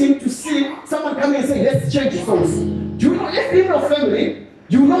are waiting to see someone come and say, let's change the souls. Do you know, if in your family,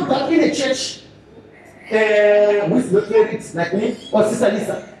 you know that in a church, with the parents like me or Sister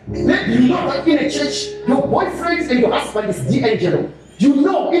Lisa, maybe you know that in a church, your boyfriend and your husband is D'Angelo. You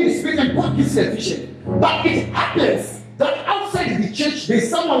know in the spirit and God gives you a vision. But it happens that outside the church, there's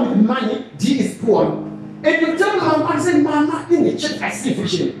someone with money, D is poor. And you tell Mama, I say, Mama, in the church, I see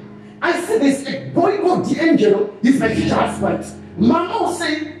vision. I see there's a boy called D'Angelo, he's my future husband. Mama will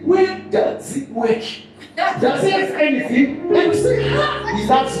say, where does it work? Does he have anything? And we say, he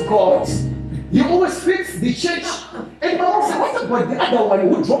loves God. He always fits the church. And Mama will say, what about the other one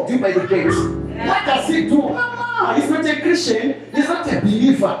who dropped you by the gate? What does he do? Mama, he's not a Christian, he's not a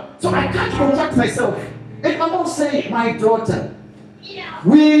believer. So I can't contact myself. And Mama will say, my daughter,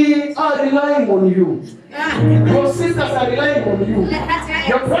 we are relying on you. Your sisters are relying on you.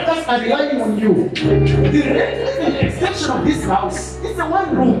 Your brothers are relying on you. The extension of this house is a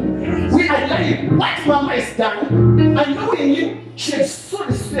one room. We are relying what Mama has done. And knowing she has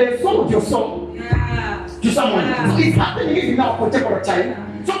sold your soul to someone. So it's happening in our contemporary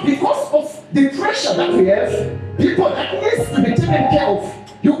time. So because of the pressure that we have, people that needs to be taken care of,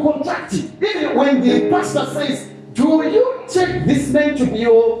 you contract it. Even when the pastor says, do you take this man to be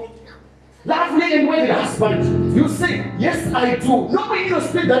your lovely and wedded husband? You say, yes, I do. Nobody will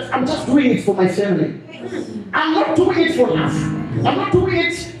say that I'm just doing it for my family. I'm not doing it for love. I'm not doing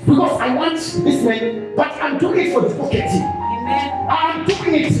it because I want this man, but I'm doing it for the pocket. I'm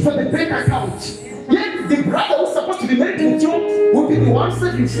doing it for the bank account. Yet the brother who's supposed to be married with you will be the one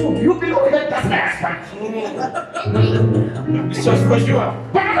serving food. You believe that that's my husband. It's just for sure.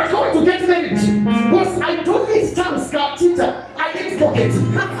 But I'm not going to get married because I don't need stamps, Tita. I need pocket. So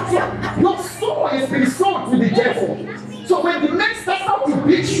your soul has been sold to the devil. So when the man starts out to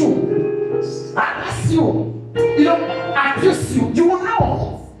beat you, ask you, accuse you, you will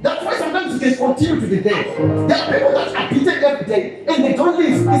know. That's why sometimes you can continue to the day. There are people that are beaten every day and they don't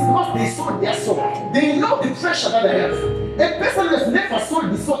leave. It's because they sold their soul. They know the pressure that they have. A person who has never sold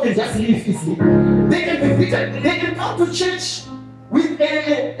the soul can just leave easily. They can be beaten. They can come to church with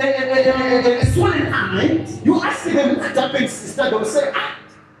a swollen eye. You ask them what happened, sister, they will say,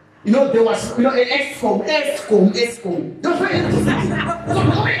 there was, ESCOM. Don't pay anything. So the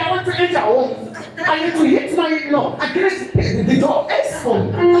moment I want to enter home, I need to hit my, against the door.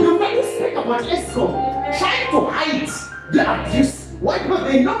 ESCOM. You need to speak about ESCOM. Trying to hide the abuse. Why? Because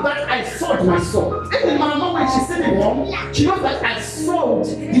they know that I sold my soul. Even my mom, when she's sitting home, she knows that I sold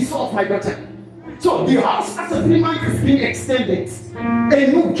the soul of my daughter. So the house after 3 months is being extended. A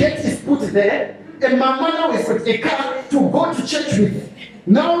new gate is put there. And my mother now is with a car to go to church with.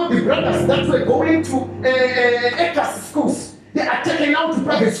 Now the brothers that were going to ECAS schools, they are taken out to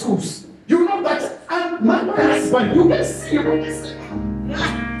private schools. You know that I'm my husband, you can see,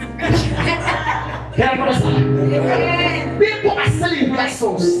 people are selling their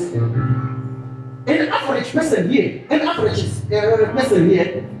souls. An average person here,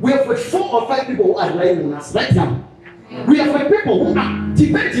 we have got 4 or 5 people who are relying on us right now. We have got people who are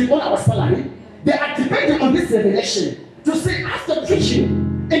depending on our salary. They are depending on this revelation. To say after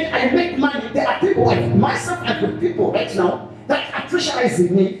preaching and I make money, there are people like myself and the people right now that are preaching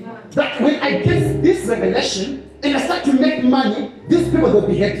pressurizing me that when I get this revelation and I start to make money, these people will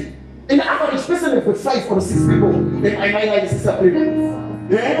be happy. And the average person with 5 or 6 people, then I might like this appraisal.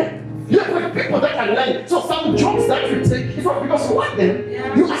 Yeah? You have people that are lying. So some jobs that you take, it's not because you want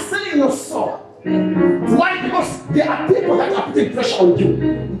them. You are selling your soul. Why? Because there are people that are putting pressure on you.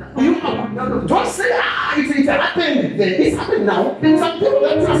 Don't say, it happened then. It's happened now. Some people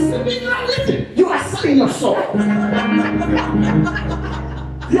that are sleeping now with it. You are selling your soul.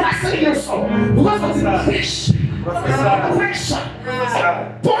 You are selling your soul. Because of the pressure.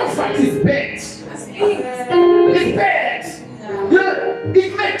 Poverty is bad. It's bad. Yeah,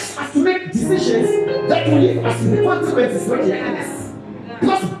 it makes us to make decisions that will leave us with consequences, not happiness.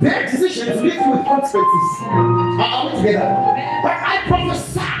 Because bad decisions leave you with consequences. Are we together? But I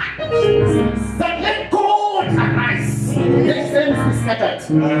prophesy that let God arise. Let them be scattered.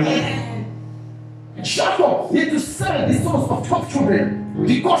 Jacob need to sell the souls of 12 children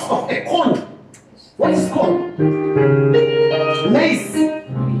because of a corn. What is corn? Maize.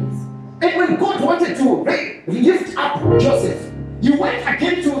 And when God wanted to lift up Joseph, he went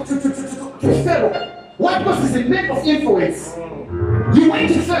again to Pharaoh. Why? Because he's a man of influence. He went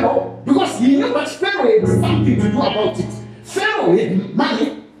to Pharaoh because he knew that Pharaoh had something to do about it. Pharaoh had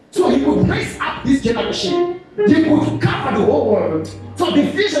money, so he could raise up this generation. He could cover the whole world. So the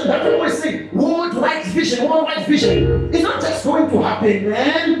vision that we always say, worldwide vision, it's not just going to happen,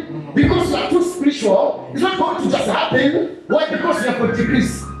 man. Because you are too spiritual, it's not going to just happen. Why? Because you have got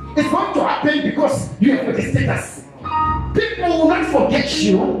degrees. It's going to happen because you have got a status. People will not forget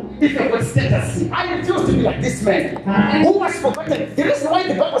you if you have got status. I refuse to be like this man who was forgotten. The reason why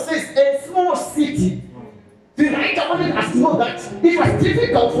the Bible says a small city, the writer wanted us to know that it was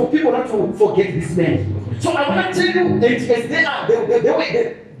difficult for people not to forget this man. So I want to tell you that as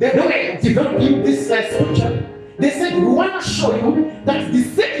they were developing this scripture, they said, we want to show you that the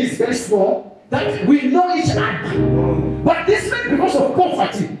city is very small, that we know each other. But this man, because of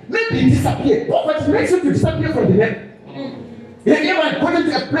poverty, maybe disappeared. Poverty makes you to disappear from the map. Have you ever gone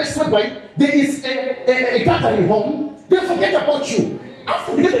into a place whereby there is a gathering home, they forget about you.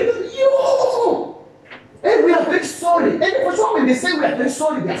 After the gathering, you! And we are very sorry. And for sure, when they say we are very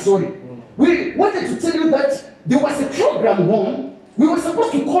sorry, they are sorry. We wanted to tell you that there was a program home. We were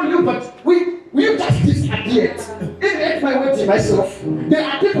supposed to call you, but we just disappeared. Even at my wedding myself, there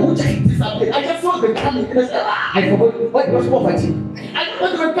are people who just disappeared. I just saw them coming and I said, I forgot what was poverty. I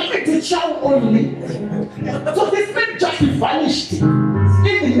thought they were coming to chow only. So this man just vanished in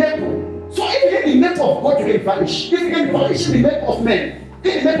the map. So even in the map of God, you can vanish. If you can vanish in the map of men,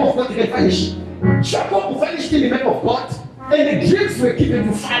 in the map of God, you can vanish. Jacob vanished in the map of God, and the dreams were given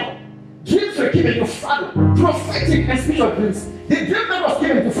to Pharaoh. Dreams were given to Pharaoh, prophetic and spiritual dreams. The dream that was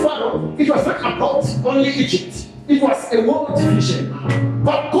given to Pharaoh, it was not about only Egypt. It was a world vision.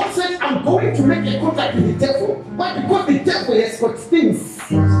 But God said, I'm going to make a contract with the devil. Why? Because the devil has got things.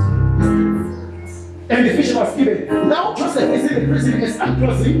 And the vision was given. Now Joseph is in the prison, as I'm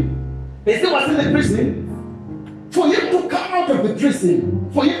closing. He still was in the prison. For him to come out of the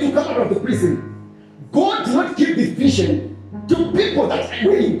prison, God did not give the vision to people that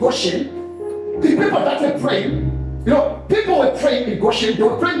were in Goshen, the people that were praying. You know, people were praying in Goshen, they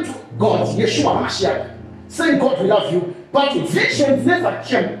were praying to God, Yeshua Mashiach, saying, God, we love you. But visions never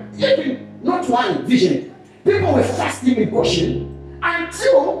came, even not one vision. People were fasting in Goshen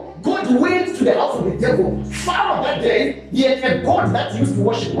until God went to the house of the devil. Pharaoh that day, he had a God that he used to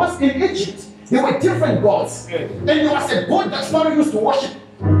worship. Was in Egypt, there were different gods. And there was a God that Pharaoh used to worship.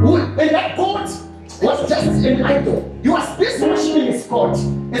 And that God was just an idol. He was busy worshiping his God.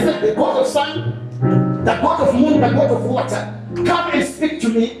 He said, the God of sun, the God of moon, the God of water, come and speak to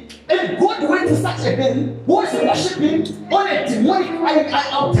me. And God went to such a man who was worshiping on a demonic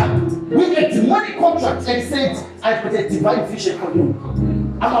altar with a demonic contract and said, I've got a divine vision for you.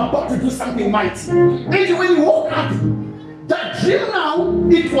 I'm about to do something mighty. And when he woke up, that dream now,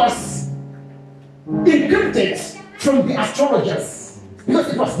 it was encrypted from the astrologers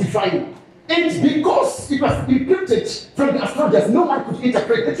because it was divine. And because it was encrypted from the astrologers, no one could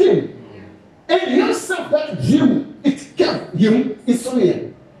interpret the dream. And himself, that dream, it kept him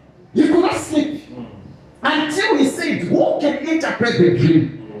insomnia. He could not sleep until he said, who can interpret the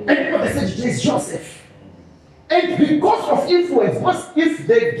dream? And people said, it is Joseph. And because of influence, what if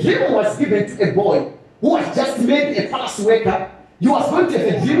the dream was given to a boy who was just made a palace worker, he was going to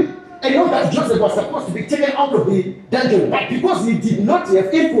have a dream, and know that Joseph was supposed to be taken out of the dungeon, but because he did not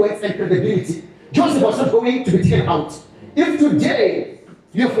have influence and credibility, Joseph was not going to be taken out. If today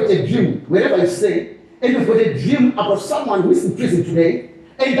you have got a dream, wherever you say, and you've got a dream about someone who is in prison today,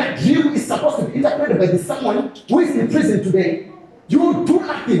 and that dream is supposed to be interpreted by someone who is in prison today, You do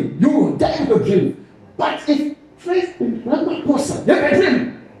nothing. You die in your dream. But if faith in another person, you have a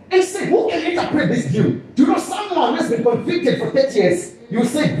dream, and say, who can interpret this dream? Do you know someone who has been convicted for 30 years? You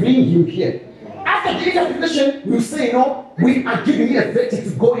say, bring him here. After the interpretation, you say, no, we are giving you a verdict to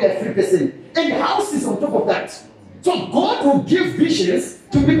go here free person. And the house is on top of that. So God will give visions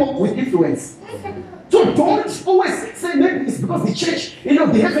to people with influence. So don't always say maybe it's because the church,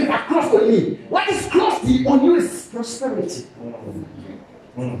 the heavens are closed on me. What is closed on you is prosperity.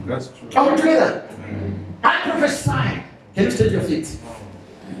 That's true. Are we together? I prophesy. Can you stand your feet?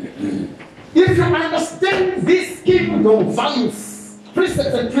 If you understand these kingdom values,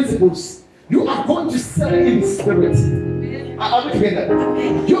 precepts and principles, you are going to sell in spirit. Are we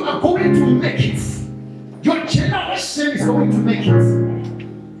together? You are going to make it. Your generation is going to make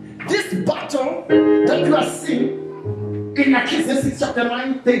it. This battle that you are seeing in Ecclesiastes chapter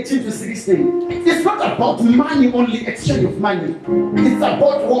 9, 13 to 16, it's not about money only, exchange of money. It's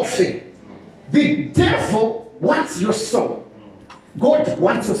about warfare. The devil wants your soul. God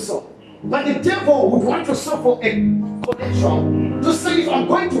wants your soul. But the devil would want your soul for a connection. To say, if I'm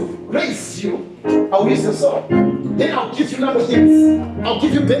going to raise you, I'll raise your soul. Then I'll give you Lamborghinis. I'll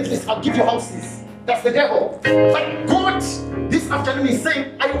give you Bentleys. I'll give you houses. That's the devil. But God, this afternoon, is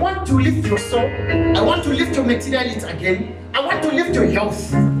saying, I want to lift your soul. I want to lift your materiality again. I want to lift your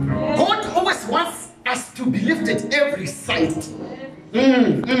health. God always wants us to be lifted every side.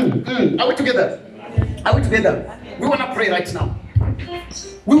 Are we together? Are we together? We want to pray right now.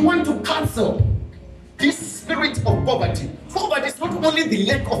 We want to cancel this spirit of poverty. Poverty is not only the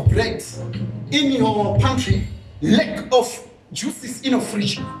lack of bread in your pantry, lack of juices in your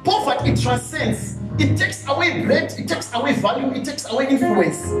fridge. Poverty, it transcends. It takes away bread, it takes away value, it takes away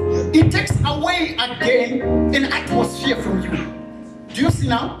influence. It takes away again an atmosphere from you. Do you see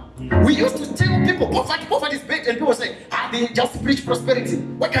now? We used to tell people poverty is bad, and people say, they just preach prosperity.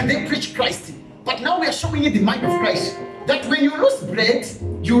 Why can't they preach Christ? But now we are showing you the mind of Christ. That when you lose bread,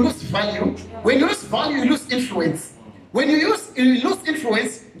 you lose value. When you lose value, you lose influence. When you lose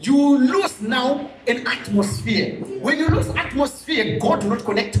influence, you lose now an atmosphere. When you lose atmosphere, God will not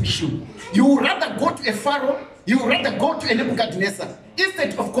connect with you. You would rather go to a Pharaoh, you would rather go to a Nebuchadnezzar.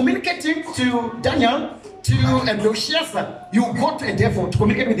 Instead of communicating to Daniel, to a Belshazzar, you go to a devil to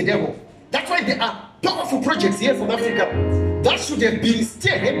communicate with the devil. That's why there are powerful projects here in South Africa that should have been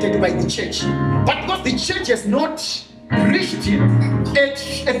spearheaded by the church. But because the church has not reached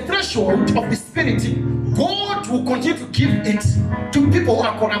a threshold of the spirit, God will continue to give it to people who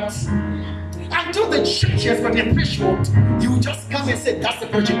are corrupt. Until the church has got a threshold, you just come and say, that's the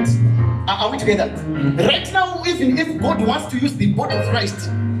project. Are we together? Right now, even if God wants to use the body of Christ,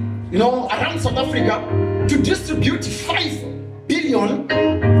 around South Africa to distribute 5 billion,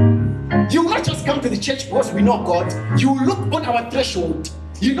 you will not just come to the church because we know God. You look on our threshold.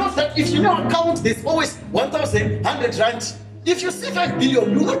 You know that if you know account, there's always 1,100 rand. If you see 5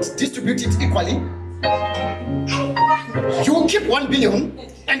 billion, you will not distribute it equally. You will keep 1 billion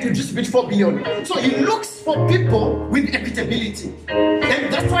and you distribute 4 billion. So he looks for people with equitability.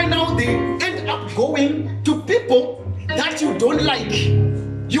 And that's why now they end up going to people that you don't like.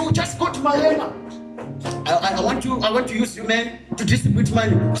 You just go to Malema. I want to use you, man, to distribute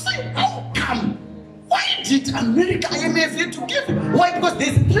money. You say, how come? Why did America IMF need to give him? Why? Because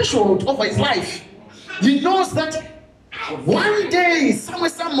there's a threshold over his life. He knows that one day,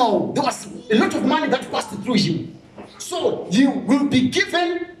 somehow, there was a lot of money that passed through him. So you will be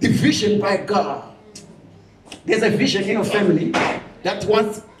given the vision by God. There's a vision in your family that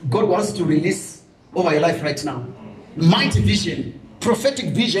God wants to release over your life right now. Mighty vision,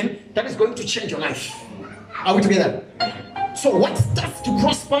 prophetic vision that is going to change your life. Are we together? So what starts to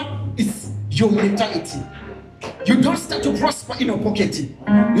prosper is your mentality. You don't start to prosper in your pocket.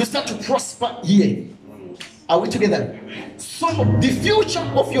 You start to prosper here. Are we together? So the future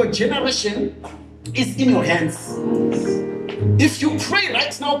of your generation is in your hands. If you pray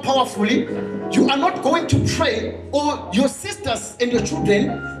right now powerfully, you are not going to pray, or your sisters and your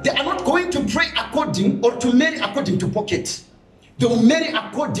children, they are not going to pray according or to marry according to pocket. They will marry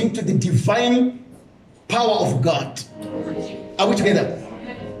according to the divine power of God. Are we together?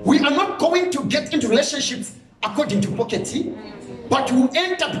 We are not going to get into relationships according to pocket, but we will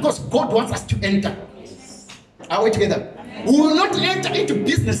enter because God wants us to enter. Are we together? We will not enter into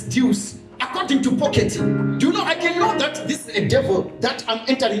business deals according to pocket. Do you know, I can know that this is a devil that I'm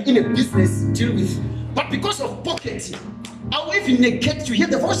entering in a business deal with, but because of pocket, I will even negate to hear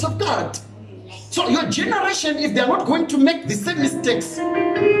the voice of God. So your generation, if they are not going to make the same mistakes,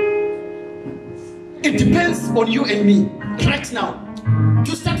 it depends on you and me right now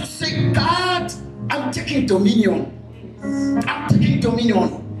to start to say, God, I'm taking dominion. I'm taking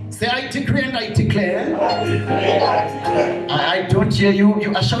dominion. Say, I decree and I declare. I don't hear you.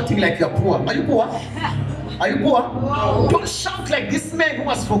 You are shouting like you're poor. Are you poor? Are you poor? Don't shout like this man who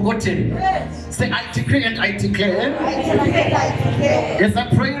was forgotten. Say, I decree and I declare. Yes, I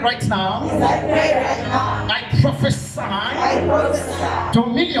pray right now. I prophesy.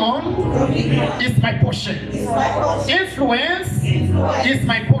 Dominion is my portion. Influence is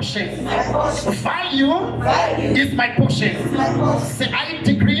my portion. Value is my portion. Say, I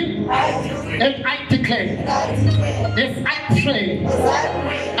decree and I declare. Yes, I pray.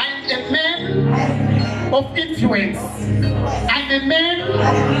 I'm a man of influence. I'm a man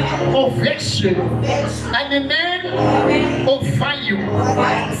of virtue. I'm a man of value.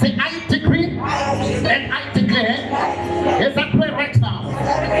 Say, I decree and I declare. Yes, I pray right now.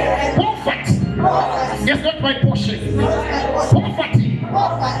 Poverty is not my portion. Poverty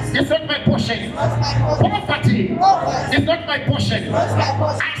is not my portion. Poverty is not my portion. I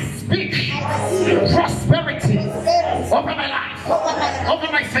speak prosperity over my life,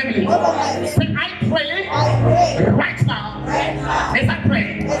 over my family. Say, I pray right now as I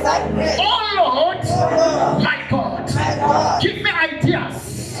pray. Oh Lord, my God, give me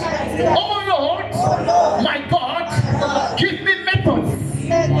ideas. Oh Lord, my God, give me methods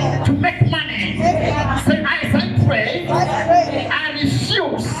to make money. Say, as I pray, I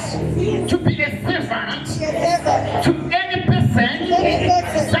refuse to be a servant to any person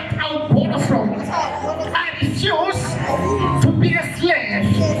that I'll borrow from. I refuse to be a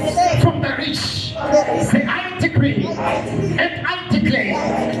slave from the rich. Say, I decree and I declare,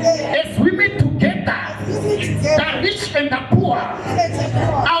 as we meet together, the rich and the poor,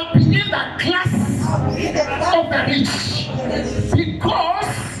 I'll be in the class of the rich,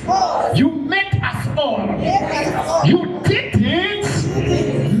 because you made us all. You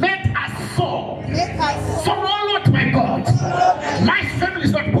didn't make us so. So, oh Lord, my God, my family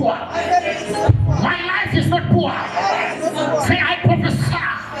is not poor. My life is not poor. Say, I prophesy.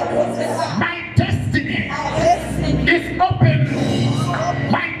 My destiny is open.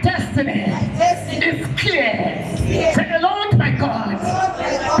 My destiny is clear. Say, Lord, my God,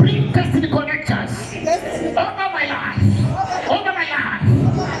 bring destiny connectors over my life. Over my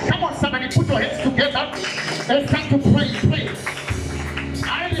life. Come on, somebody, put your hands together and start to pray. Pray.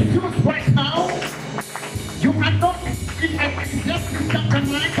 I refuse right now. You are not in Ecclesiastes chapter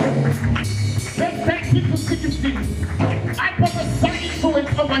 9. Verse 13 to 16. I prophesy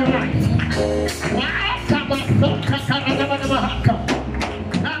influence over your life.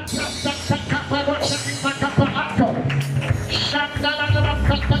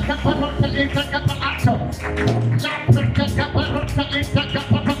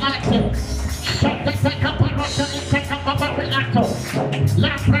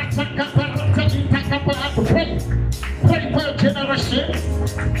 Pray for your generation.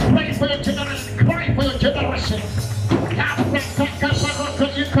 Pray for your generation. Pray for your generation. La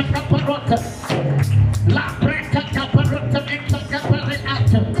preta caparota inta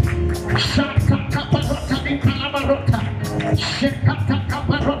capariata. Shaka caparota inta labarota. Shekata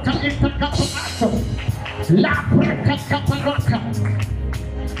caparota inta caparato. La preta caparota.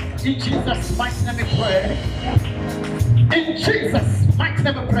 In Jesus' mighty name we pray. In Jesus' mighty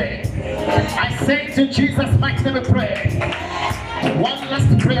name we pray. I say to Jesus' mighty name we pray. One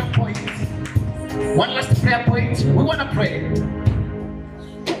last prayer point. One last prayer point. We want to pray.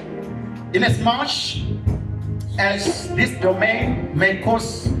 In as much as this domain may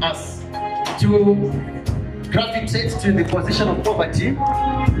cause us to gravitate to the position of poverty,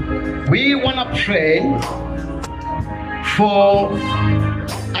 we want to pray for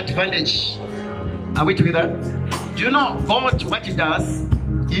advantage. Are we together? Do you know God, what He does?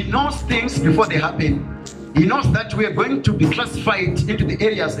 He knows things before they happen. He knows that we are going to be classified into the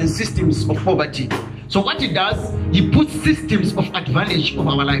areas and systems of poverty. So what He does, He puts systems of advantage of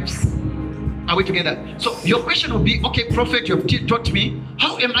our lives. Are we together? So your question will be, okay, Prophet, you have taught me,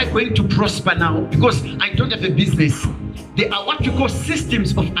 how am I going to prosper now? Because I don't have a business. There are what you call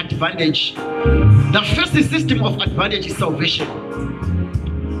systems of advantage. The first system of advantage is salvation.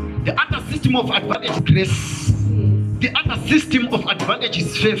 The other system of advantage is grace. The other system of advantage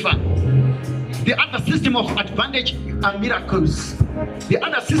is favor. The other system of advantage are miracles. The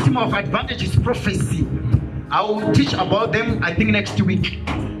other system of advantage is prophecy. I will teach about them, I think, next week.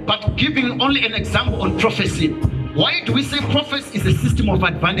 But giving only an example on prophecy. Why do we say prophecy is a system of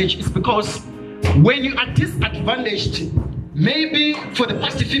advantage? It's because when you are disadvantaged, maybe for the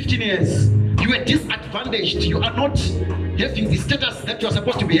past 15 years, you were disadvantaged. You are not having the status that you are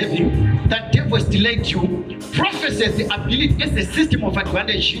supposed to be having, that devil has delayed you. Prophecy has the ability as a system of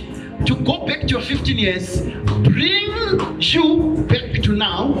advantage to go back to your 15 years, bring you back to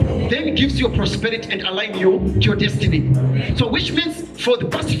now, then gives you prosperity and align you to your destiny. So which means for the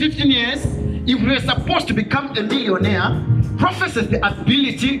past 15 years, if we are supposed to become a millionaire, prophecy has the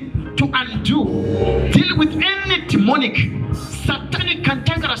ability to undo, deal with any demonic, satanic,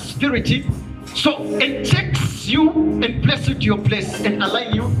 cantankerous spirit. So it takes you and places you to your place and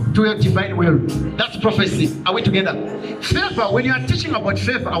align you to your divine will. That's prophecy. Are we together? Favor, when you are teaching about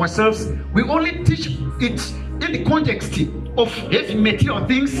favor ourselves, we only teach it in the context of having material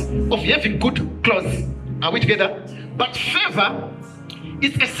things, of having good clothes. Are we together? But favor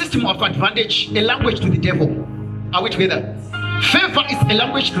is a system of advantage, a language to the devil. Are we together? Favor is a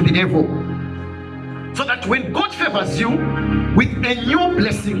language to the devil. So that when God favors you with a new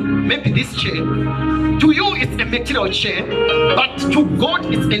blessing, maybe this chair, to you it's a material chair, but to God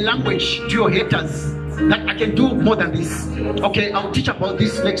it's a language to your haters that I can do more than this. Okay, I'll teach about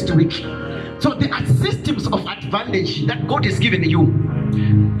this next week. So there are systems of advantage that God has given you.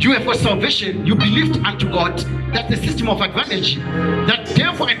 You have for salvation, you believed unto God. That's the system of advantage. That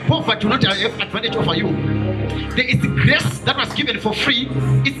devil and poverty do not have advantage over you. There is grace that was given for free.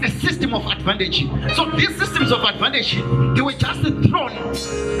 It's a system of advantage. So these systems of advantage, they were just thrown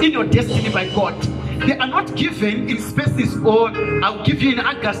in your destiny by God. They are not given in spaces, or I'll give you in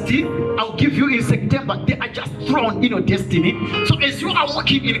August, I'll give you in September. They are just thrown in your destiny. So as you are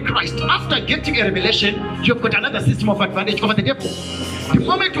walking in Christ, after getting a revelation, you've got another system of advantage over the devil. The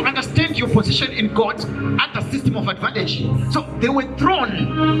moment you understand your position in God, another system of advantage. So they were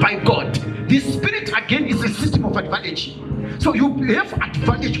thrown by God. The spirit again is a system of advantage. So you have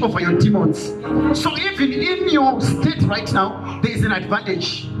advantage over your demons. So even in your state right now, there is an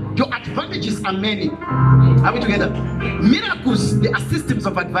advantage. Your advantages are many. Are we together? Miracles, they are systems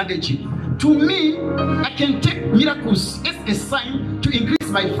of advantage. To me, I can take miracles as a sign to increase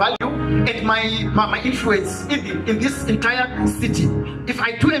my value and my influence in this entire city. If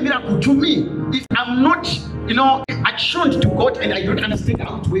I do a miracle, to me, if I'm not, attuned to God and I don't understand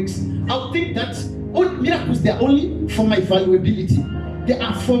how it works, I'll think that all miracles, they're only for my valuability. They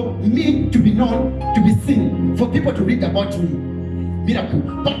are for me to be known, to be seen, for people to read about me. Miracle.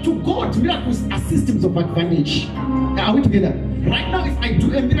 But to God, miracles are systems of advantage. Are we together? Right now, if I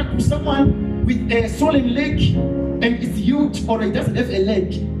do a miracle to someone with a swollen leg and it's huge, or he doesn't have a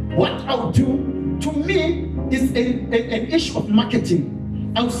leg, what I'll do, to me, is an issue of marketing.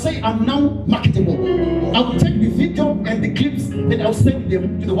 I'll say I'm now marketable. I'll take the video and the clips and I'll send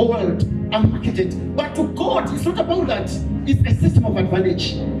them to the whole world. I'm marketed. But to God, it's not about that. It's a system of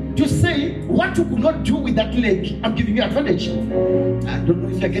advantage. To say what you could not do with that leg, I'm giving you advantage. I don't know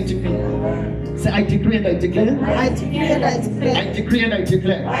if you're getting me. Say, I decree and I declare. I decree and I declare. I decree and I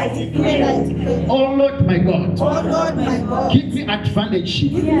declare. I decree and I declare. Oh Lord my God. Oh Lord my God. Give me advantage.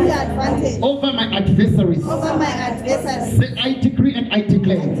 Give me advantage Over my adversaries. over my adversaries. Say, I decree and I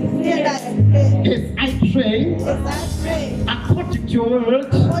declare. Decree and I declare. As I pray, As I pray, according to your word,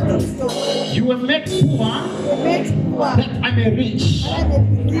 according to your word, you will make poor you make poor that I may reach. I may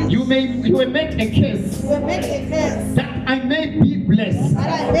be rich. You will make a case You will make a curse that I may be blessed.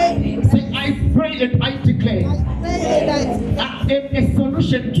 that I may be blessed. Say, I pray and I declare. I pray and I declare. I am a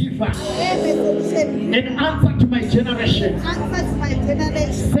solution giver, I am a solution. an answer to my generation. Answer to my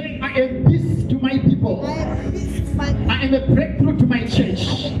generation. Say, I am peace to my people. I am peace to my I am a breakthrough to my church.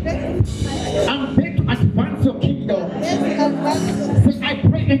 breakthrough to my I'm there to advance your kingdom. advantage. Say, I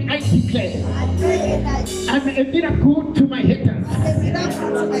pray and I declare. I pray and I I'm a miracle to my haters. am a miracle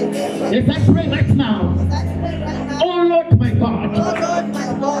to my neighbor. As I pray right now, As I pray right now, oh Lord my God, oh Lord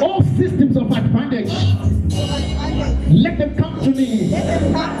my God, all systems of advantage, for my advantage. let them come to me. Let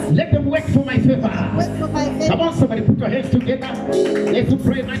them come. Let them work for my favor. Wait for my favor. Come on, somebody, put your hands together. Let's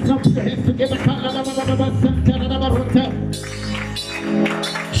pray right now. Put your hands together.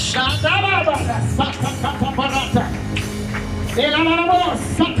 Shadababa, Sata Barata.